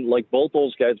Logan, both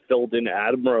those guys filled in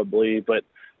admirably, but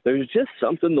there's just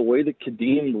something the way that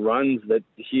Kadeem runs that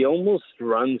he almost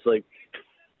runs with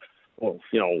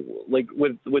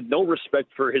no respect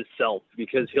for himself,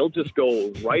 because he'll just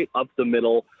go right up the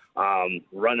middle,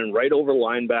 running right over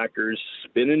linebackers,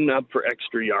 spinning up for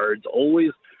extra yards,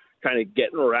 always kind of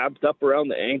getting wrapped up around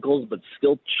the ankles, but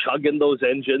still chugging those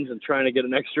engines and trying to get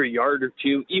an extra yard or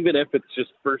two, even if it's just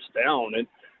first down.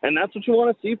 And that's what you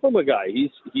want to see from a guy.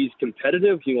 He's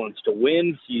competitive. He wants to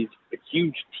win. He's a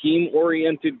huge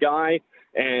team-oriented guy,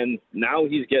 and now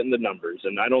he's getting the numbers.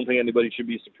 And I don't think anybody should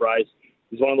be surprised.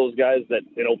 He's one of those guys that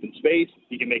in open space,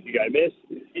 he can make a guy miss.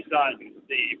 He's not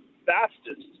the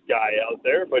fastest guy out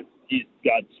there, but he's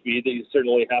got speed that you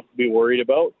certainly have to be worried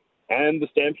about. And the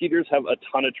Stampeders have a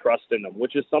ton of trust in him,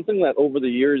 which is something that over the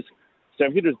years,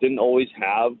 Stampeders didn't always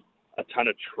have a ton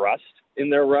of trust in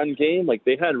their run game.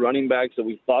 They had running backs that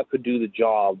we thought could do the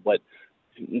job, but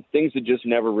things had just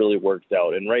never really worked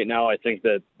out. And right now I think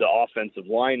that the offensive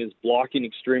line is blocking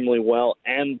extremely well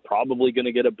and probably going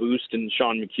to get a boost in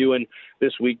Sean McEwen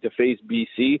this week to face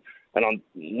BC. And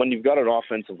when you've got an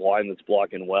offensive line that's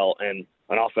blocking well and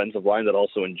an offensive line that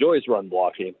also enjoys run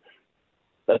blocking,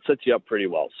 that sets you up pretty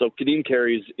well. So Kadeem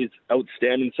Carey is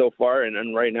outstanding so far,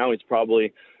 and right now he's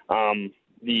probably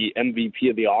the MVP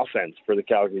of the offense for the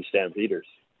Calgary Stampeders.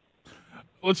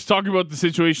 Let's talk about the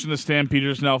situation the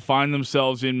Stampeders now find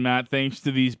themselves in, Matt. Thanks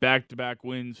to these back-to-back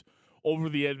wins over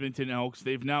the Edmonton Elks,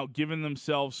 they've now given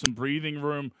themselves some breathing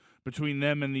room between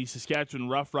them and the Saskatchewan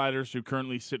Roughriders, who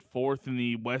currently sit 4th in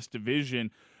the West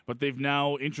Division. But they've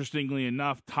now, interestingly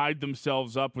enough, tied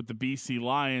themselves up with the BC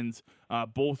Lions,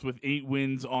 both with 8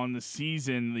 wins on the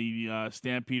season. The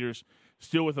Stampeders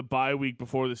still with a bye week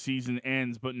before the season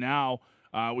ends. But now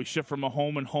we shift from a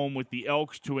home-and-home with the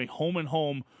Elks to a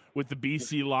home-and-home with the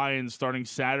BC Lions starting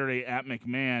Saturday at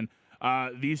McMahon.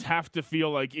 These have to feel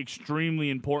like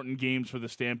extremely important games for the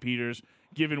Stampeders,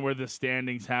 given where the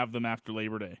standings have them after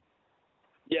Labor Day.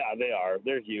 Yeah, they are.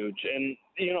 They're huge. And,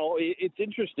 it's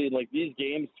interesting. Like, these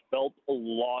games felt a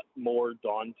lot more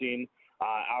daunting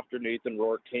after Nathan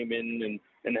Rourke came in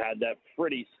and had that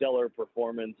pretty stellar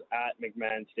performance at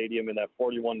McMahon Stadium in that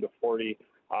 41-40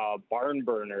 barn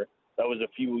burner. That was a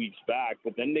few weeks back.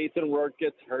 But then Nathan Rourke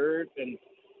gets hurt, and,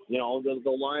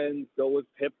 the Lions go with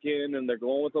Pipkin, and they're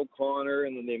going with O'Connor,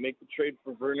 and then they make the trade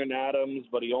for Vernon Adams,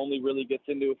 but he only really gets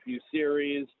into a few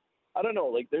series. I don't know.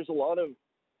 Like, there's a lot of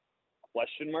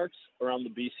question marks around the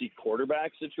BC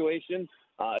quarterback situation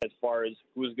as far as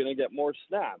who's going to get more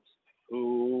snaps,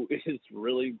 who is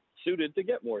really suited to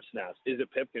get more snaps. Is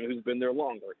it Pipkin, who's been there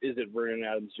longer? Is it Vernon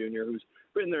Adams Jr., who's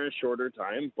been there a shorter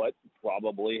time but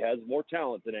probably has more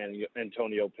talent than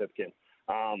Antonio Pipkin?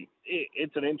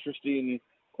 It's an interesting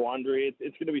quandary.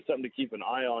 It's going to be something to keep an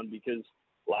eye on, because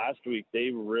last week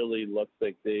they really looked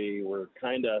like they were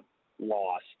kind of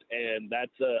lost, and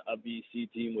that's a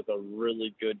BC team with a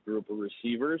really good group of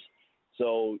receivers,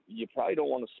 so you probably don't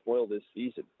want to spoil this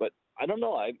season. But I don't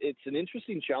know. It's an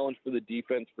interesting challenge for the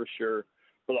defense for sure.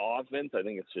 For the offense, I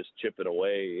think it's just chip it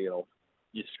away.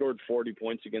 You scored 40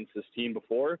 points against this team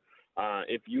before.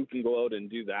 If you can go out and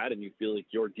do that, and you feel like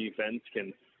your defense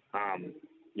can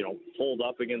hold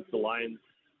up against the Lions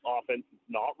offense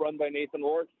not run by Nathan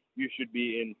Rourke, you should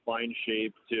be in fine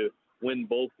shape to win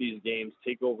both these games,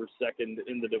 take over second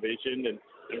in the division, and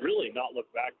really not look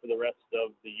back for the rest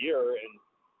of the year, and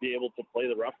be able to play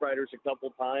the Rough Riders a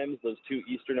couple times, those two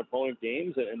Eastern opponent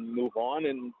games, and move on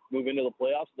and move into the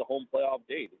playoffs, the home playoff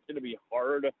date. It's going to be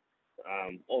hard,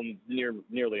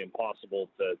 nearly impossible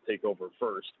to take over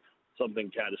first. Something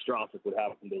catastrophic would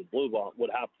happen to the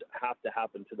would have to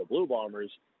happen to the Blue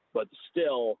Bombers, but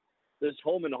still, this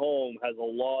home and home has a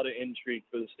lot of intrigue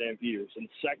for the Stampeders, and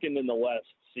second in the West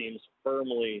seems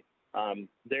firmly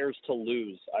theirs to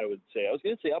lose, I would say. I was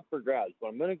going to say up for grabs, but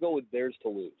I'm going to go with theirs to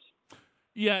lose.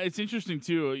 Yeah, it's interesting,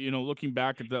 too, looking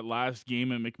back at that last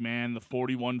game at McMahon, the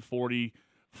 41-40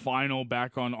 final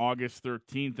back on August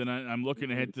 13th, and I'm looking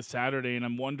ahead to Saturday, and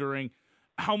I'm wondering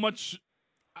how much,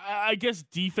 I guess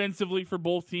defensively for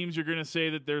both teams, you're going to say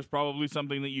that there's probably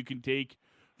something that you can take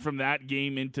from that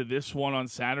game into this one on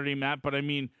Saturday, Matt. But I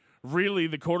mean, really,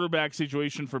 the quarterback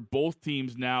situation for both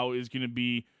teams now is going to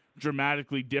be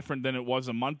dramatically different than it was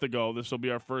a month ago. This will be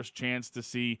our first chance to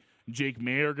see Jake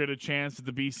Mayer get a chance at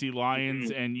the BC Lions.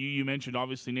 Mm-hmm. And you mentioned,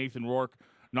 obviously, Nathan Rourke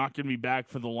not going to be back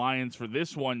for the Lions for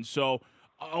this one. So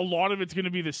a lot of it's going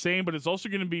to be the same, but it's also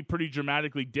going to be pretty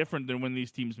dramatically different than when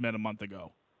these teams met a month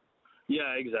ago.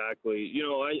 Yeah, exactly.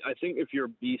 I think if you're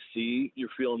BC, you're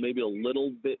feeling maybe a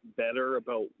little bit better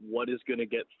about what is going to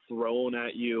get thrown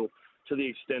at you, to the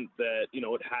extent that,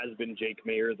 it has been Jake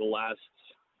Mayer the last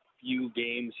few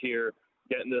games here,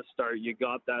 getting the start. You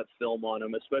got that film on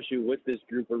him, especially with this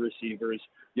group of receivers.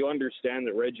 You understand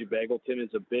that Reggie Beggleton is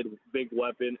a big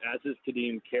weapon, as is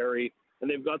Kadeem Carey, and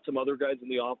they've got some other guys in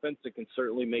the offense that can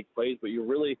certainly make plays, but you're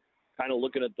really kind of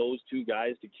looking at those two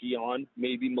guys to key on,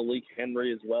 maybe Malik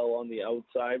Henry as well on the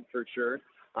outside for sure.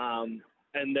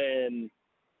 And then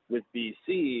with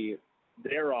BC,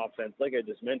 their offense, like I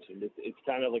just mentioned, it's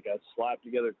kind of like a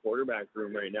slap-together quarterback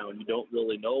room right now, and you don't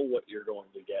really know what you're going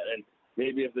to get. And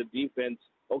maybe if the defense,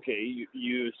 okay,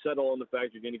 you settle on the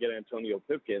fact you're going to get Antonio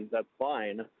Pipkin, that's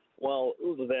fine. Well,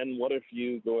 then what if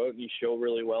you go out and you show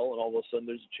really well, and all of a sudden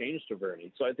there's a change to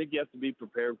Vernon? So I think you have to be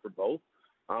prepared for both.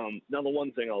 Now, the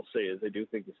one thing I'll say is I do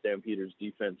think the Stampeders'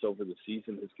 defense over the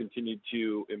season has continued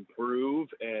to improve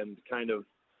and kind of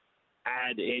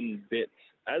add in bits,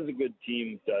 as a good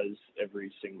team does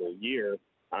every single year.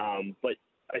 But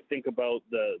I think about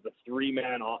the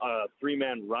three-man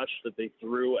rush that they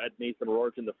threw at Nathan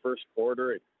Rourke in the first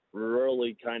quarter. It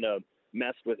really kind of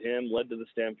messed with him, led to the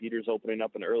Stampeders opening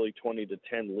up an early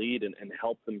 20-10 lead and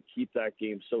helped them keep that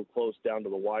game so close down to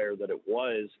the wire that it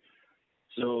was.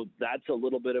 So that's a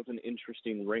little bit of an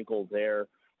interesting wrinkle there.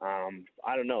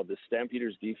 I don't know. The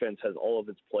Stampeders defense has all of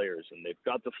its players, and they've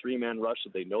got the three-man rush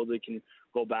that they know they can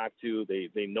go back to.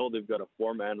 They know they've got a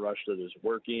four-man rush that is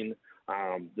working.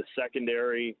 The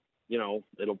secondary,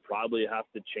 it'll probably have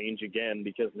to change again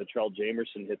because Natrell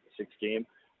Jamerson hit the sixth game.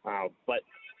 But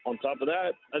on top of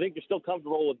that, I think you're still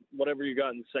comfortable with whatever you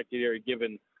got in the secondary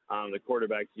given the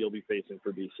quarterbacks you'll be facing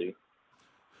for BC.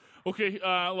 Okay,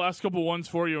 last couple ones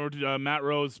for you. Matt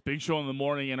Rose, big show in the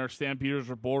morning, and our Stampeders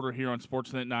reporter here on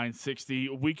Sportsnet 960.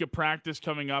 A week of practice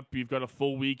coming up. You've got a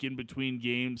full week in between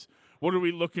games. What are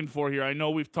we looking for here? I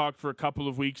know we've talked for a couple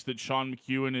of weeks that Sean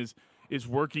McEwen is is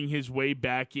working his way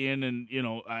back in, and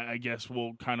I guess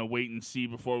we'll kind of wait and see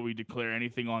before we declare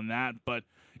anything on that. But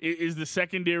is the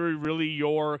secondary really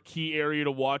your key area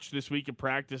to watch this week of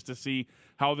practice to see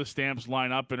how the Stamps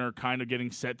line up and are kind of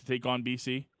getting set to take on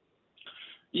BC?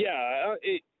 Yeah,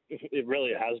 it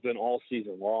really has been all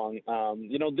season long.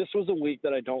 This was a week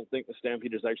that I don't think the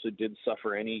Stampeders actually did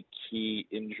suffer any key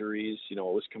injuries. It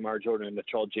was Kamar Jordan and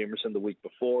Mitchell Jamerson the week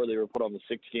before. They were put on the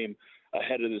 6 game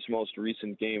ahead of this most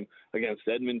recent game against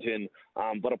Edmonton.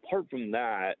 But apart from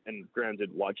that, and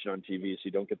granted, watch it on TV so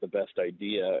you don't get the best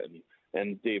idea,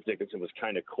 and Dave Dickinson was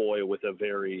kind of coy with a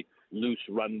very loose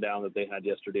rundown that they had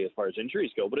yesterday as far as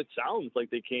injuries go. But it sounds like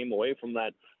they came away from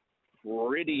that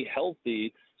pretty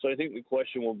healthy. So I think the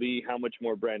question will be, how much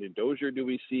more Brandon Dozier do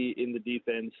we see in the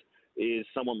defense? Is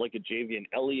someone like a Javian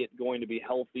Elliott going to be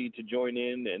healthy to join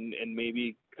in and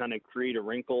maybe kind of create a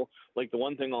wrinkle? Like, the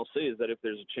one thing I'll say is that if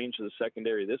there's a change to the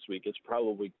secondary this week, it's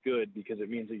probably good because it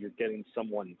means that you're getting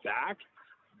someone back.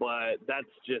 But that's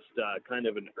just kind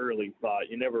of an early thought.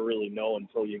 You never really know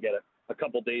until you get a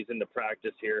couple days into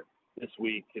practice here this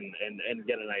week and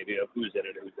get an idea of who's in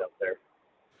it, who's out there.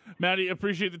 Matty,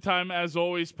 appreciate the time as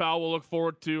always, pal. We'll look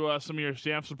forward to some of your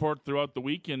Stamp support throughout the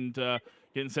week and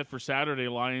getting set for Saturday,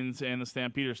 Lions and the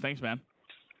Stampeders. Thanks, man.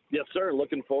 Yes, sir.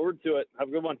 Looking forward to it. Have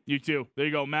a good one. You too. There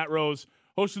you go. Matt Rose,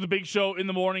 host of the Big Show in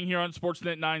the morning here on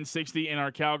Sportsnet 960, and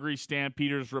our Calgary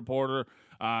Stampeders reporter,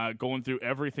 going through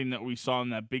everything that we saw in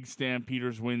that big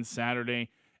Stampeders win Saturday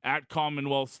at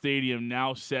Commonwealth Stadium,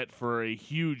 now set for a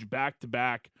huge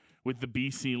back-to-back with the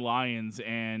BC Lions.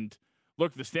 And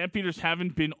look, the Stampeders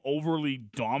haven't been overly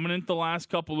dominant the last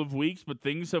couple of weeks, but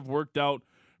things have worked out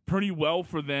pretty well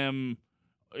for them,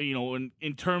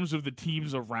 in terms of the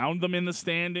teams around them in the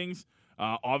standings.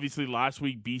 Obviously, last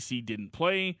week BC didn't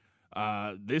play.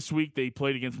 This week they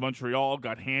played against Montreal,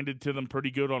 got handed to them pretty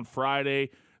good on Friday.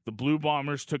 The Blue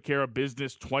Bombers took care of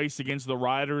business twice against the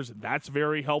Riders. That's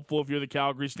very helpful if you're the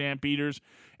Calgary Stampeders.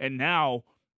 And now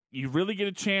you really get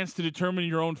a chance to determine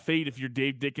your own fate if you're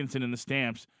Dave Dickinson and the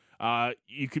Stamps.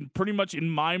 You can pretty much, in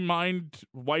my mind,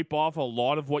 wipe off a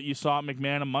lot of what you saw at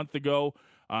McMahon a month ago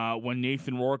when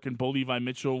Nathan Rourke and Bo Levi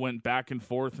Mitchell went back and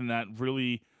forth in that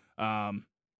really,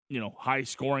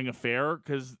 high-scoring affair,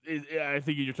 because I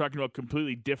think you're talking about a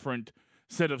completely different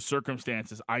set of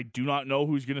circumstances. I do not know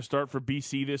who's going to start for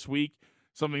BC this week,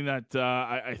 something that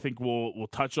I think we'll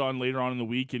touch on later on in the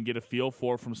week and get a feel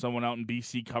for from someone out in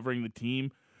BC covering the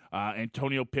team.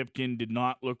 Antonio Pipkin did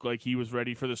not look like he was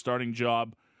ready for the starting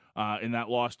job in that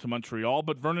loss to Montreal,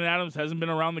 but Vernon Adams hasn't been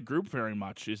around the group very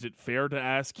much. Is it fair to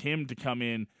ask him to come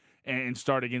in and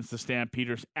start against the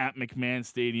Stampeders at McMahon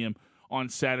Stadium on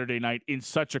Saturday night in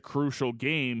such a crucial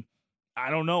game? I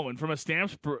don't know. And from a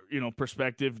Stamps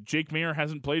perspective, Jake Mayer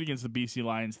hasn't played against the BC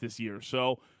Lions this year,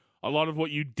 so a lot of what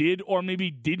you did or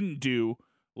maybe didn't do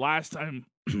last time,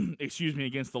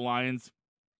 against the Lions,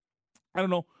 I don't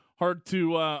know.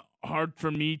 Hard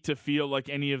for me to feel like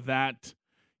any of that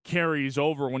carries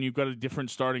over when you've got a different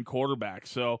starting quarterback.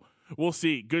 So we'll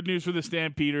see. Good news for the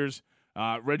Stampeders.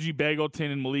 Reggie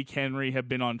Bagleton and Malik Henry have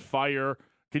been on fire.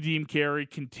 Kadeem Carey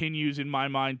continues, in my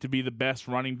mind, to be the best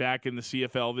running back in the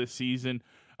CFL this season.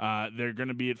 They're going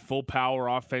to be at full power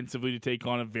offensively to take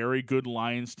on a very good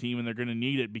Lions team, and they're going to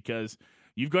need it because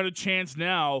you've got a chance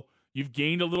now. You've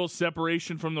gained a little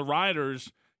separation from the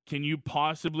Riders. Can you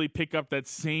possibly pick up that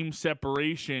same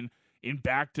separation in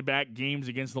back-to-back games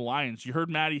against the Lions? You heard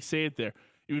Matty say it there.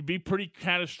 It would be pretty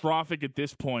catastrophic at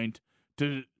this point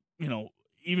to,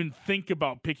 even think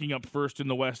about picking up first in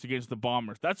the West against the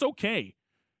Bombers. That's okay.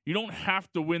 You don't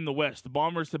have to win the West. The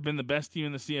Bombers have been the best team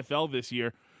in the CFL this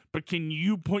year, but can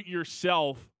you put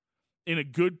yourself in a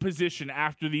good position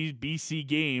after these BC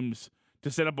games to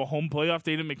set up a home playoff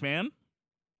date at McMahon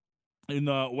in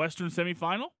the Western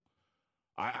semifinal?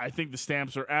 I think the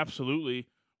Stamps are absolutely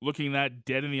looking that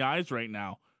dead in the eyes right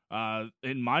now.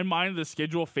 In my mind, the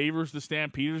schedule favors the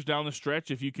Stampeders down the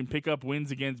stretch. If you can pick up wins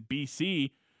against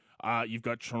BC, you've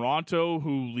got Toronto,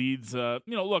 who leads, look,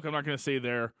 I'm not going to say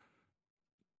they're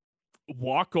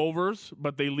walkovers,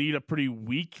 but they lead a pretty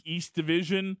weak East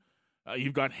Division.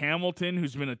 You've got Hamilton,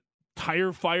 who's been a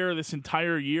tire fire this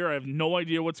entire year. I have no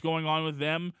idea what's going on with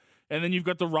them. And then you've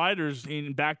got the Riders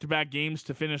in back-to-back games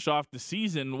to finish off the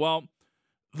season. Well,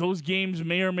 those games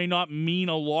may or may not mean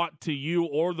a lot to you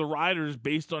or the Riders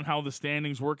based on how the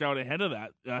standings work out ahead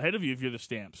of you if you're the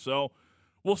Stamps. So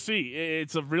we'll see.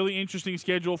 It's a really interesting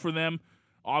schedule for them.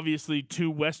 Obviously, 2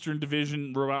 Western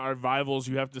Division rivals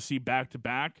you have to see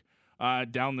back-to-back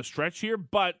down the stretch here,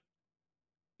 but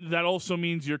that also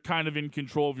means you're kind of in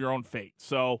control of your own fate.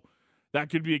 So that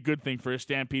could be a good thing for a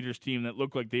Stampeders team that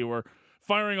looked like they were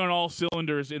firing on all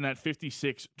cylinders in that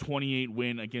 56-28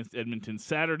 win against Edmonton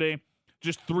Saturday.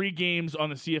 Just 3 games on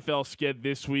the CFL sked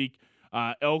this week.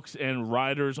 Elks and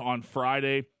Riders on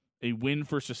Friday. A win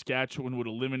for Saskatchewan would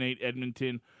eliminate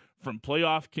Edmonton from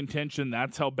playoff contention.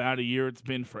 That's how bad a year it's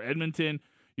been for Edmonton.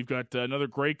 You've got another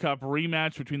Grey Cup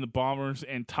rematch between the Bombers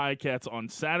and Ticats on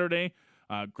Saturday.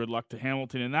 Good luck to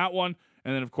Hamilton in that one.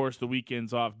 And then, of course, the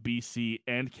weekends off BC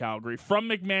and Calgary from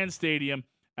McMahon Stadium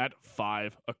at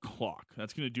 5 o'clock.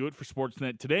 That's going to do it for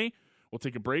Sportsnet today. We'll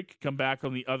take a break, come back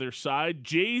on the other side.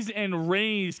 Jays and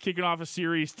Rays kicking off a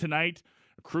series tonight.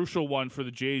 A crucial one for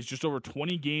the Jays. Just over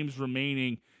 20 games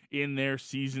remaining in their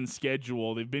season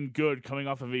schedule. They've been good coming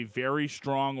off of a very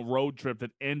strong road trip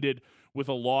that ended with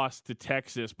a loss to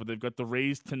Texas, but they've got the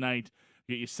Rays tonight.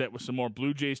 Get you set with some more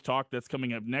Blue Jays talk. That's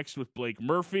coming up next with Blake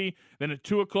Murphy. Then at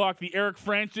 2 o'clock, the Eric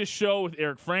Francis Show with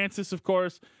Eric Francis, of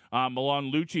course.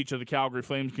 Milan Lucic of the Calgary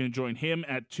Flames going to join him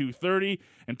at 2:30.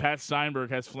 And Pat Steinberg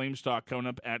has Flames talk coming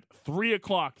up at 3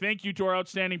 o'clock. Thank you to our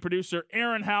outstanding producer,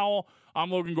 Aaron Howell.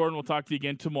 I'm Logan Gordon. We'll talk to you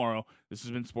again tomorrow. This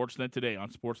has been Sportsnet Today on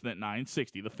Sportsnet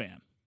 960, The Fan.